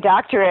through my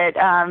doctorate.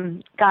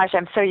 Gosh,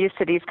 I'm so used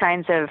to these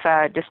kinds of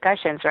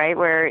discussions, right?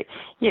 Where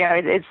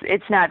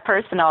it's not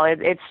personal.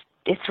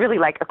 It's really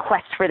like a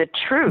quest for the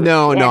truth.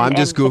 No, I'm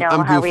just I'm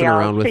goofing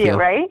around with you.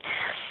 Right?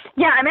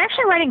 Yeah, I'm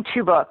actually writing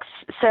 2 books.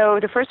 So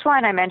the first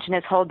one I mentioned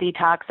is Whole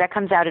Detox. That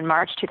comes out in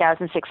March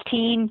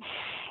 2016,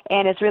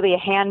 and it's really a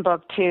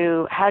handbook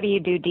to how do you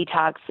do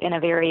detox in a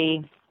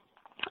very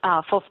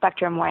full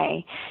spectrum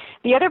way.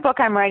 The other book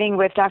I'm writing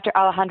with Dr.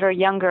 Alejandro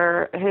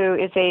Younger, who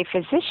is a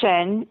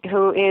physician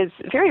who is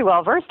very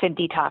well versed in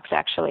detox,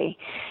 actually.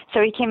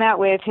 So he came out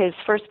with his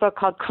first book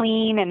called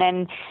Clean, and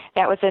then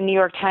that was a New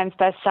York Times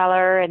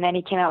bestseller, and then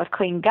he came out with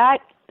Clean Gut,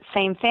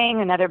 same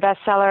thing, another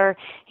bestseller.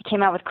 He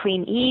came out with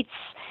Clean Eats.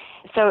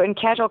 So in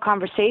casual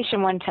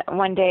conversation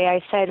one day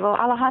I said, well,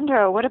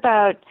 Alejandro, what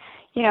about,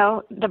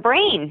 the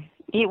brain?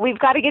 We've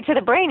got to get to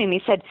the brain. And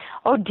he said,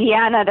 oh,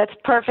 Deanna, that's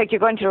perfect. You're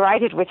going to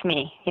write it with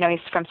me. He's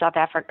from South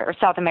Africa or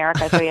South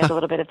America, so he has a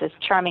little bit of this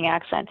charming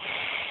accent.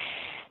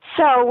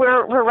 So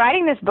we're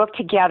writing this book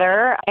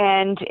together,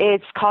 and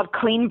it's called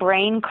Clean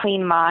Brain,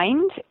 Clean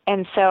Mind.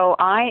 And so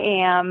I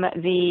am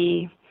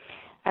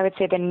I would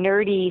say the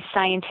nerdy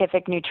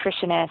scientific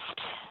nutritionist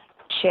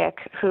chick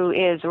who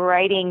is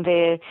writing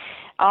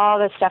all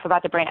the stuff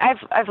about the brain.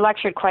 I've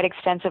lectured quite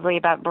extensively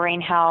about brain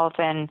health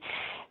and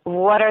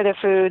what are the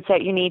foods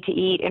that you need to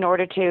eat in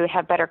order to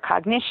have better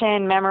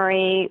cognition,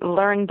 memory,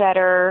 learn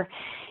better,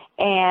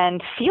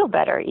 and feel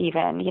better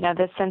even,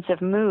 this sense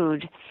of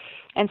mood.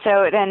 And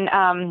so then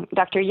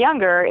Dr.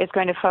 Younger is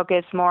going to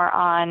focus more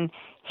on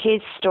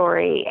his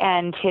story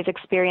and his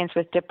experience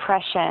with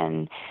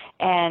depression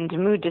and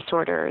mood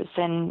disorders,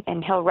 and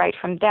he'll write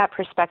from that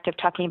perspective,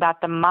 talking about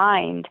the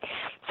mind.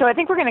 So I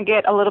think we're going to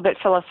get a little bit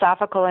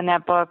philosophical in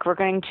that book. We're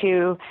going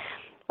to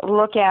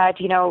look at,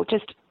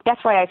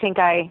 that's why I think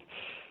I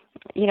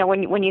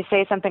when you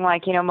say something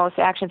like, most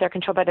actions are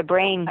controlled by the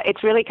brain,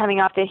 it's really coming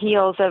off the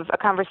heels of a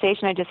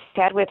conversation I just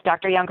had with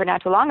Dr. Younger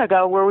not too long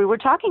ago, where we were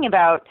talking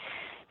about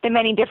the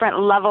many different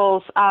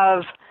levels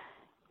of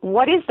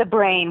what is the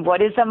brain,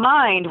 what is the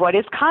mind, what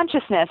is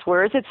consciousness,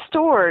 where is it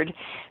stored?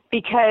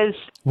 Because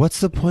what's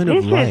the point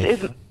of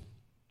life?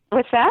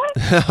 What's that?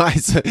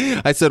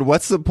 I said,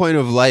 what's the point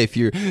of life?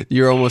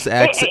 You're almost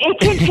it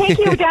can take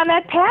you down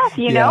that path,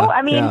 know?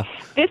 I mean,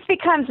 this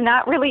becomes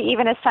not really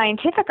even a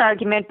scientific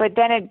argument, but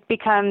then it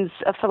becomes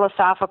a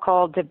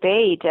philosophical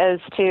debate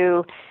as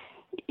to,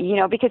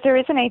 because there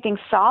isn't anything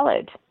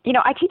solid.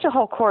 I teach a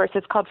whole course.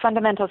 It's called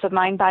Fundamentals of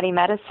Mind-Body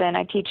Medicine.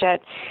 I teach at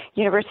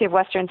University of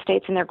Western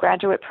States in their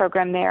graduate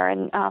program there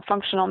in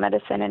functional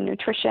medicine and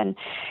nutrition.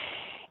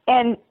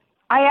 And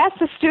I ask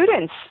the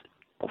students,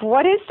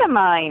 what is the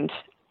mind?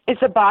 Is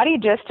the body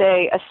just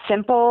a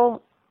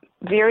simple,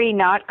 very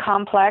not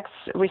complex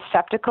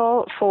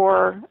receptacle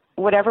for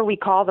whatever we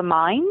call the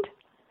mind?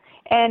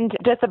 And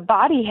does the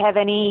body have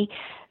any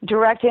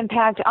direct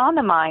impact on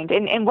the mind?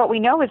 And what we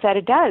know is that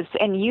it does.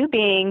 And you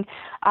being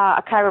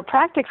a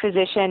chiropractic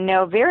physician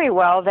know very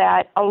well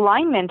that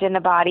alignment in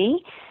the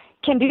body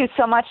can do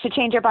so much to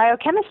change our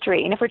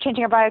biochemistry. And if we're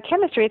changing our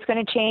biochemistry, it's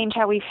going to change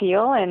how we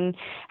feel and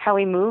how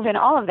we move and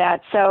all of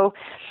that. So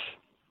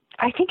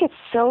I think it's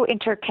so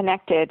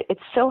interconnected.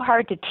 It's so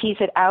hard to tease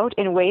it out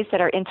in ways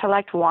that our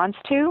intellect wants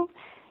to.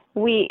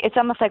 It's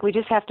almost like we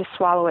just have to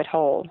swallow it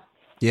whole.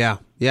 Yeah.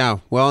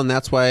 Well, and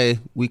that's why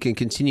we can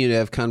continue to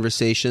have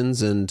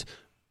conversations and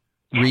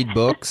read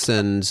books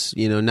and,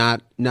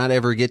 not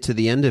ever get to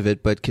the end of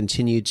it, but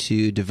continue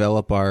to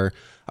develop our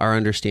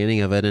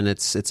understanding of it. And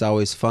it's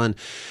always fun.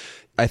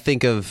 I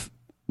think of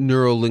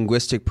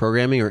neuro-linguistic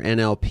programming, or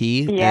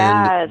NLP,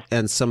 yes,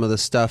 and some of the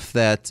stuff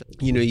that,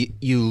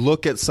 you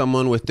look at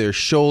someone with their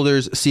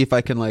shoulders, see if I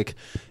can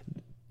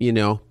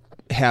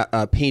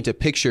paint a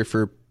picture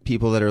for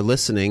people that are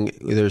listening.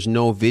 There's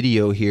no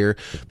video here,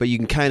 but you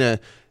can kind of,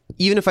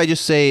 even if I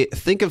just say,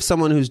 think of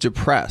someone who's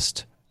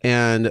depressed,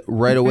 and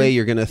right away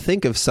you're going to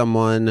think of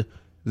someone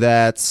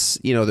that's,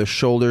 their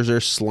shoulders are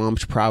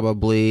slumped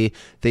probably.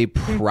 They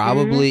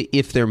probably,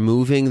 if they're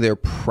moving, they're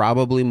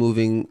probably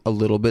moving a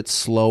little bit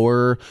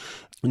slower,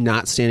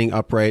 not standing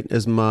upright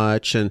as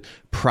much, and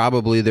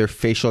probably their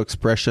facial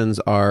expressions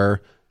are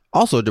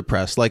also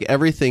depressed. Like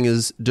everything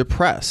is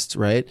depressed,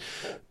 right?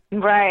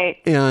 Right.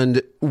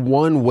 And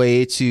one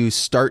way to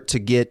start to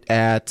get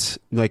at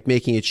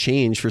making a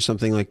change for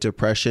something like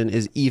depression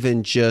is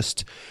even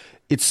just,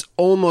 it's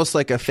almost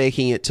like a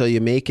faking it till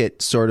you make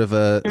it sort of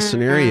a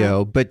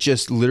scenario, but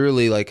just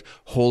literally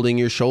holding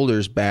your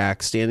shoulders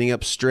back, standing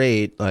up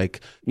straight,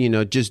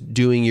 just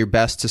doing your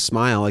best to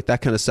smile,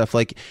 that kind of stuff.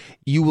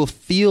 You will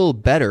feel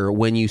better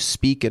when you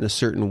speak in a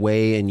certain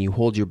way and you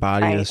hold your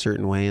body in a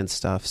certain way and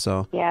stuff.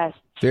 So yes.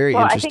 Very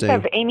interesting. I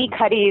think of Amy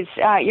Cuddy's,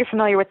 you're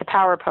familiar with the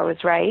power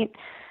pose, right?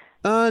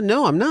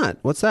 No, I'm not.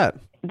 What's that?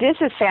 This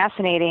is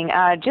fascinating.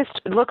 Just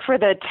look for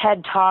the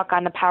TED Talk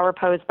on the Power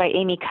Pose by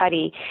Amy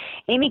Cuddy.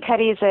 Amy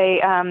Cuddy is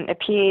a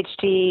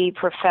PhD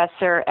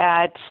professor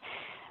at,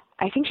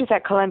 I think she's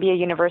at Columbia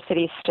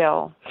University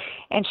still.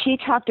 And she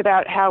talked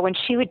about how when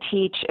she would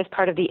teach as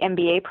part of the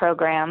MBA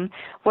program,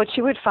 what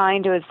she would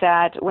find was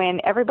that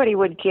when everybody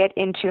would get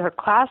into her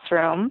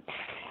classroom,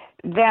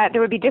 that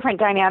there would be different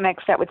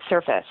dynamics that would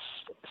surface.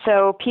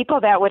 So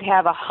people that would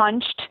have a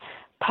hunched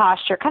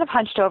posture, kind of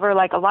hunched over,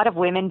 like a lot of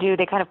women do.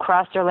 They kind of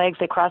cross their legs,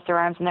 they cross their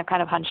arms, and they're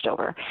kind of hunched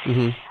over.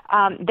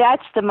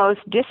 That's the most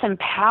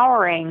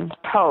disempowering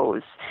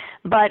pose.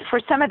 But for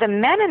some of the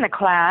men in the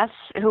class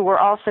who were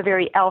also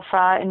very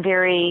alpha and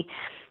very,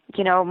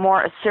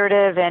 more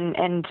assertive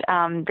and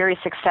very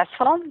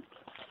successful,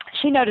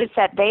 she noticed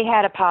that they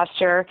had a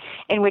posture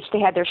in which they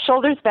had their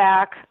shoulders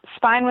back,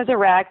 spine was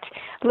erect,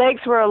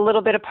 legs were a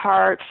little bit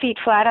apart, feet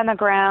flat on the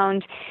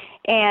ground,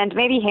 and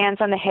maybe hands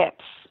on the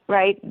hips.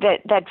 Right,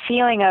 that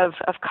feeling of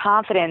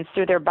confidence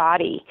through their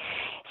body.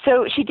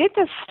 So she did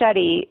this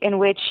study in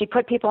which she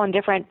put people in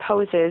different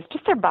poses,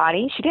 just their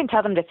body. She didn't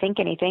tell them to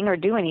think anything or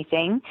do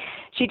anything.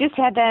 She just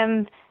had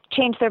them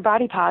change their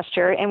body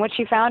posture. And what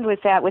she found was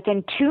that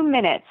within 2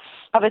 minutes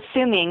of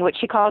assuming what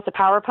she calls the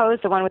power pose,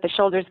 the one with the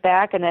shoulders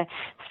back and the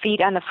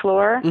feet on the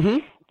floor,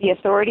 the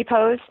authority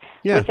pose,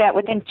 was that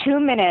within 2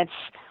 minutes,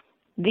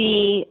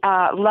 the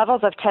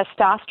levels of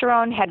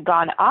testosterone had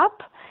gone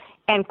up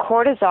and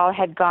cortisol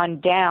had gone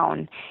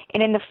down.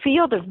 And in the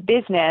field of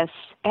business,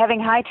 having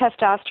high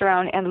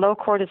testosterone and low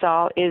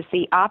cortisol is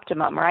the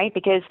optimum, right?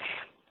 Because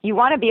you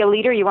want to be a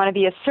leader, you want to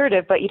be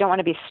assertive, but you don't want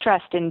to be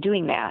stressed in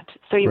doing that.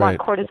 So you want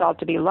cortisol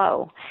to be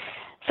low.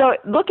 So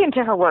look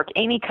into her work,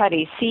 Amy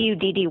Cuddy,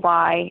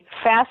 Cuddy,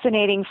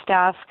 fascinating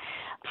stuff.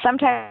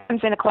 Sometimes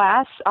in a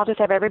class, I'll just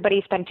have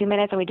everybody spend 2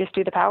 minutes and we just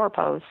do the power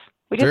pose.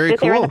 We just sit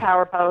there in the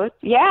power pose.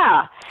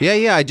 Yeah.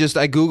 Yeah. I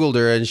Googled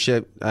her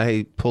and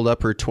I pulled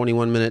up her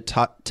 21-minute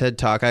TED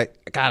Talk.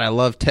 I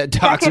love TED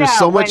Talks. There's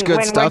so much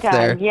good stuff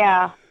there.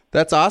 Yeah.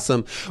 That's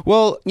awesome.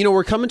 Well,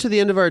 we're coming to the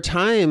end of our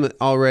time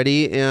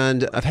already,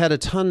 and I've had a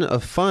ton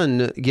of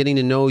fun getting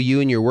to know you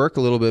and your work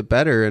a little bit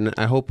better, and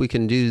I hope we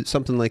can do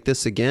something like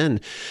this again.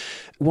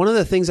 One of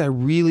the things I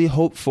really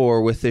hope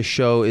for with this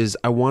show is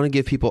I want to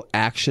give people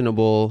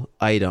actionable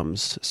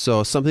items.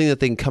 So something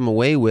that they can come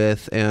away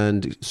with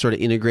and sort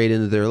of integrate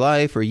into their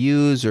life or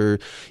use or,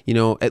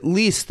 at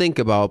least think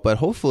about, but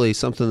hopefully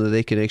something that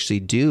they can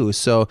actually do.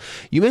 So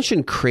you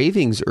mentioned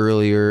cravings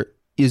earlier.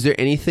 Is there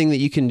anything that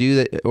you can do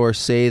that or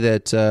say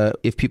that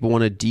if people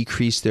want to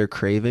decrease their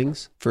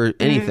cravings for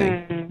anything?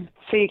 Mm-hmm.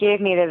 So you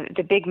gave me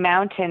the big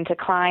mountain to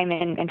climb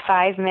in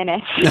 5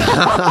 minutes. All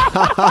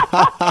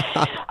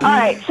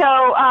right. So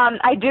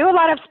I do a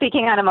lot of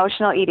speaking on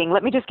emotional eating.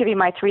 Let me just give you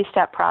my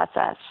 3-step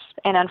process.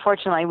 And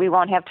unfortunately, we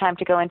won't have time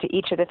to go into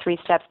each of the 3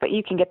 steps, but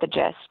you can get the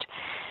gist.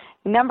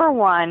 Number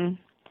 1,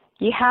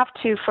 you have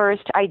to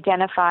first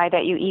identify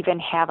that you even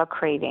have a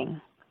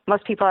craving.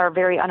 Most people are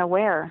very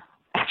unaware.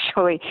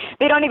 Actually,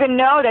 they don't even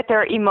know that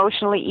they're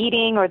emotionally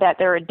eating or that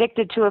they're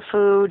addicted to a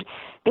food.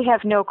 They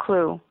have no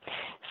clue.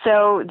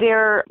 So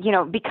they're,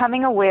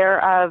 becoming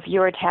aware of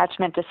your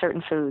attachment to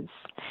certain foods.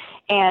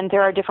 And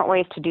there are different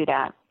ways to do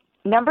that.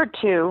 Number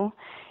 2,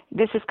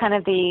 this is kind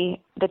of the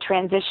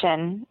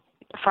transition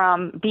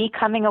from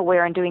becoming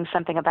aware and doing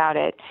something about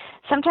it.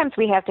 Sometimes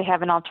we have to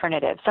have an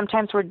alternative.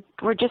 Sometimes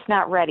we're just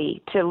not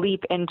ready to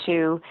leap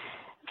into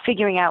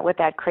figuring out what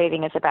that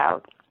craving is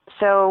about.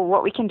 So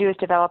what we can do is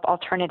develop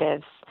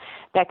alternatives.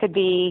 That could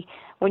be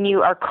when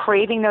you are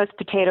craving those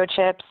potato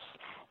chips,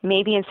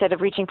 maybe instead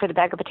of reaching for the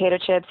bag of potato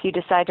chips, you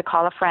decide to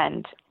call a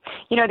friend.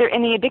 In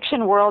the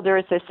addiction world, there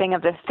is this thing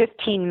of the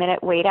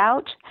 15-minute wait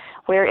out,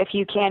 where if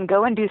you can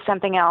go and do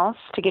something else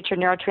to get your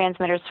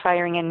neurotransmitters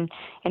firing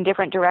in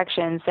different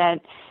directions, that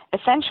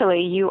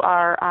essentially you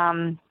are,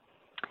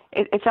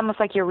 it's almost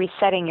like you're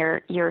resetting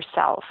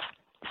yourself.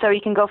 So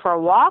you can go for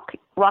a walk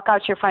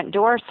out your front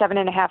door,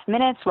 7.5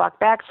 minutes, walk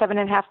back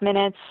 7.5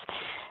 minutes.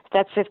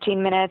 That's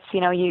 15 minutes.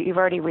 You've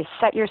already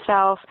reset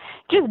yourself.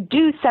 Just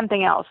do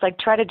something else, like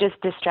try to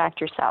just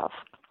distract yourself.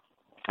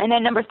 And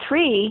then number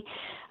 3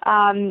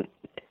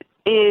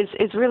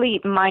 is really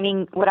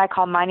what I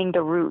call mining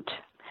the root.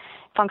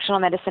 Functional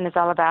medicine is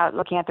all about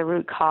looking at the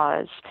root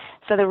cause.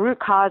 So the root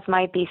cause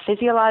might be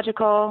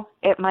physiological,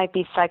 it might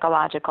be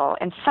psychological,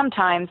 and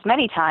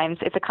many times,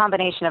 it's a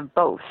combination of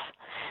both,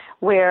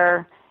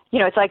 where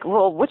it's like,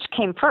 well, which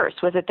came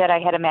first? Was it that I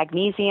had a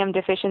magnesium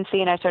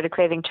deficiency and I started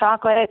craving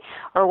chocolate?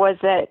 Or was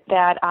it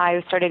that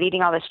I started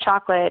eating all this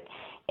chocolate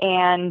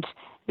and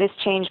this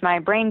changed my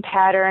brain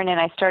pattern and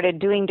I started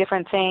doing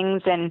different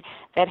things and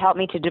that helped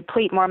me to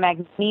deplete more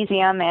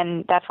magnesium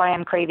and that's why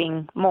I'm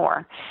craving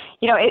more?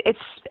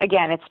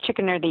 It's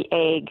chicken or the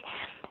egg.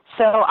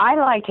 So I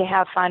like to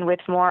have fun with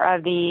more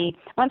of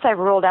once I've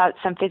ruled out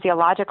some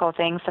physiological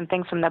things, some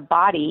things from the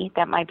body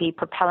that might be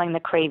propelling the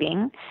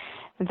craving,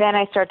 then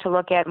I start to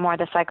look at more of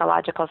the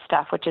psychological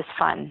stuff, which is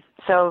fun.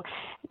 So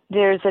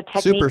there's a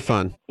technique. Super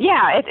fun.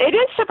 Yeah, it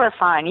is super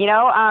fun.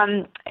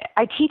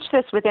 I teach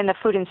this within the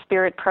food and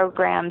spirit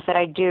programs that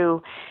I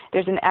do.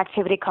 There's an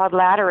activity called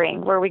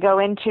laddering where we go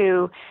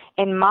into,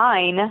 in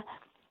mine,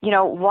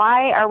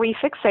 why are we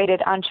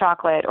fixated on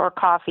chocolate or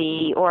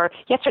coffee? Or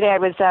yesterday I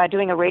was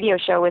doing a radio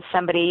show with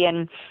somebody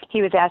and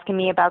he was asking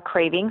me about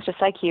cravings,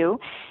 just like you.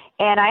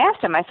 And I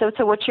asked him, I said,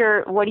 so what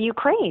do you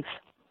crave?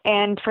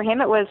 And for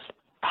him it was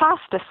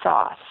pasta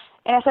sauce.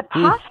 And I said,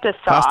 pasta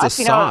sauce? Pasta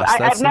sauce.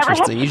 That's I've never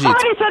had interesting.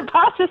 somebody said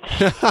pasta.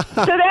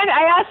 So then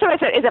I asked him, I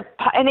said,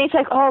 and he's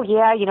like, oh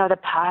yeah, the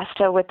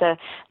pasta with the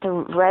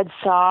red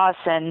sauce.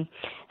 And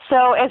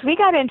so as we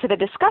got into the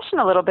discussion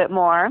a little bit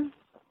more,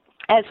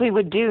 as we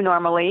would do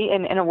normally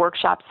in a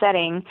workshop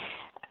setting,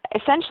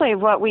 essentially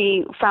what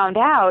we found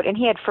out, and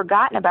he had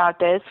forgotten about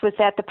this, was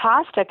that the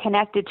pasta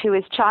connected to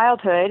his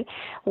childhood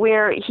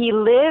where he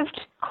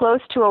lived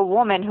close to a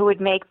woman who would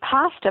make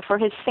pasta for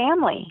his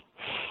family.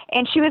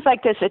 And she was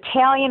like this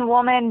Italian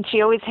woman. She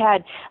always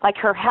had,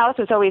 her house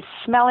was always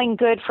smelling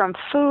good from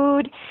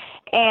food.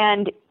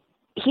 And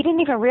he didn't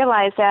even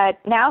realize that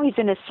now he's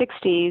in his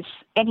 60s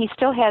and he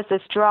still has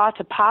this draw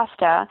to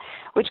pasta,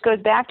 which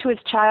goes back to his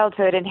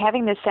childhood and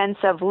having this sense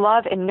of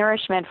love and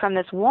nourishment from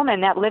this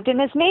woman that lived in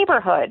his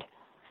neighborhood.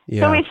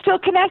 Yeah. So he's still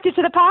connected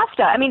to the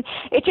pasta. I mean,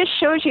 it just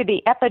shows you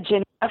the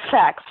epigenetic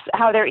effects,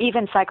 how they're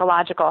even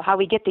psychological, how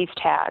we get these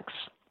tags.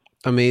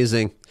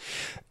 Amazing.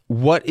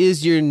 What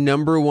is your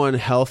number one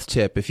health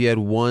tip? If you had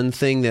one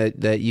thing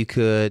that you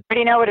could... I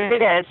already know what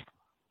it is.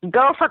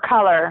 Go for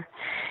color.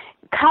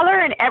 Color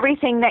in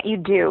everything that you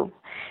do.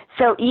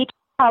 So each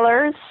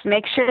colors,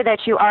 make sure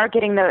that you are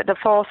getting the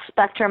full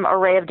spectrum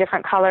array of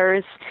different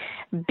colors.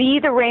 Be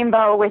the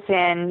rainbow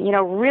within,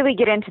 really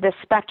get into the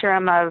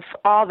spectrum of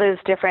all those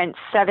different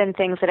 7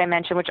 things that I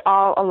mentioned, which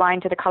all align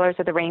to the colors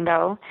of the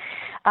rainbow.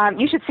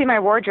 You should see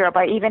my wardrobe.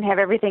 I even have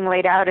everything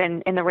laid out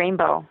in the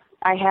rainbow.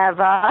 I have...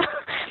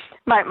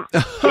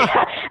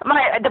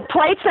 the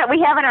plates that we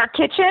have in our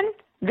kitchen,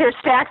 They're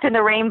stacked in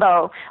the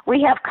rainbow.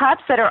 We have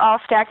cups that are all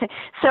stacked.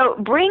 So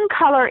bring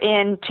color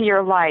into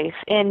your life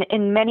in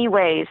many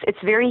ways. It's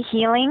very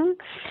healing.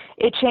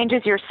 It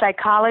changes your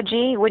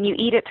psychology. When you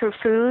eat it through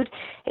food,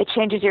 it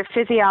changes your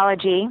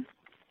physiology.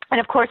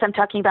 And of course, I'm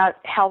talking about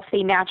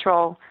healthy,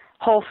 natural,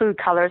 whole food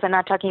colors. I'm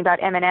not talking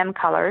about M&M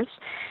colors.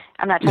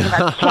 I'm not talking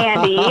about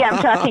candy.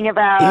 I'm talking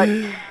about,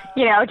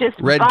 just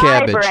red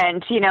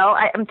vibrant.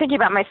 Cabbage. I'm thinking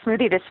about my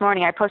smoothie this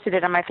morning. I posted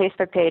it on my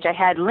Facebook page. I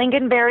had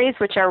lingonberries,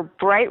 which are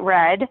bright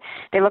red.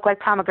 They look like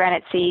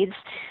pomegranate seeds.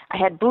 I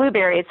had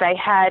blueberries. I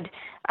had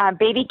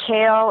baby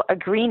kale, a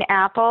green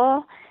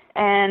apple,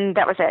 and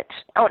that was it.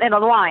 Oh, and a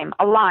lime.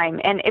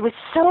 And it was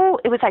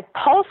like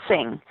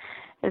pulsing.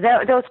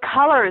 Those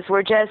colors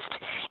were just,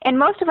 and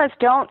most of us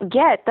don't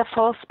get the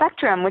full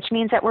spectrum, which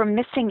means that we're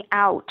missing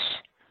out.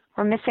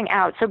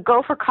 So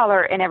go for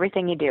color in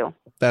everything you do.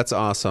 That's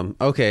awesome.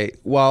 Okay.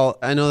 Well,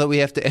 I know that we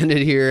have to end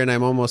it here, and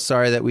I'm almost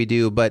sorry that we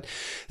do, but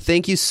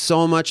thank you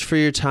so much for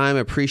your time. I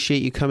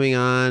appreciate you coming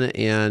on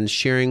and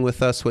sharing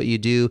with us what you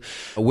do.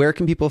 Where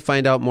can people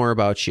find out more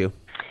about you?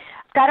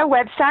 Got a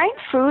website,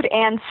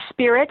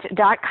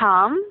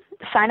 foodandspirit.com.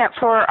 Sign up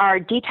for our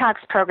detox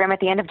program at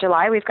the end of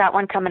July. We've got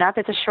one coming up.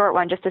 It's a short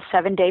one, just a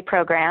 7-day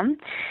program.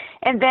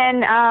 And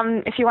then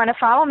if you want to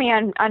follow me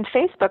on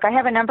Facebook, I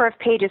have a number of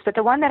pages, but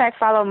the one that I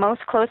follow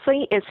most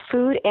closely is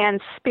Food and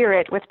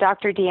Spirit with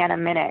Dr. Deanna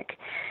Minnick.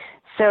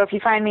 So if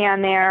you find me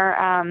on there,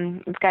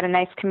 we've got a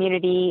nice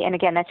community. And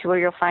again, that's where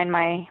you'll find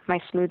my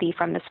smoothie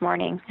from this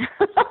morning.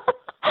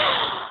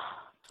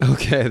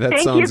 Okay, that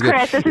sounds good. Thank you,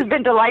 Chris. This has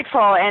been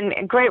delightful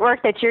and great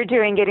work that you're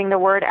doing getting the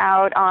word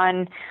out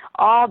on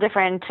all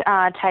different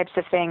types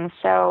of things.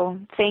 So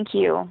thank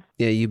you.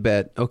 Yeah, you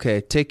bet.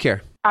 Okay, take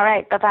care. All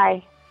right,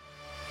 bye-bye.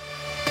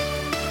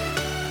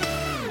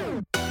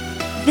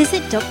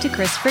 Visit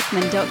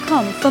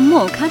drchrisfrickman.com for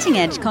more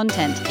cutting-edge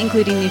content,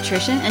 including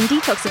nutrition and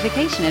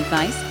detoxification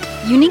advice,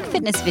 unique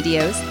fitness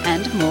videos,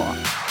 and more.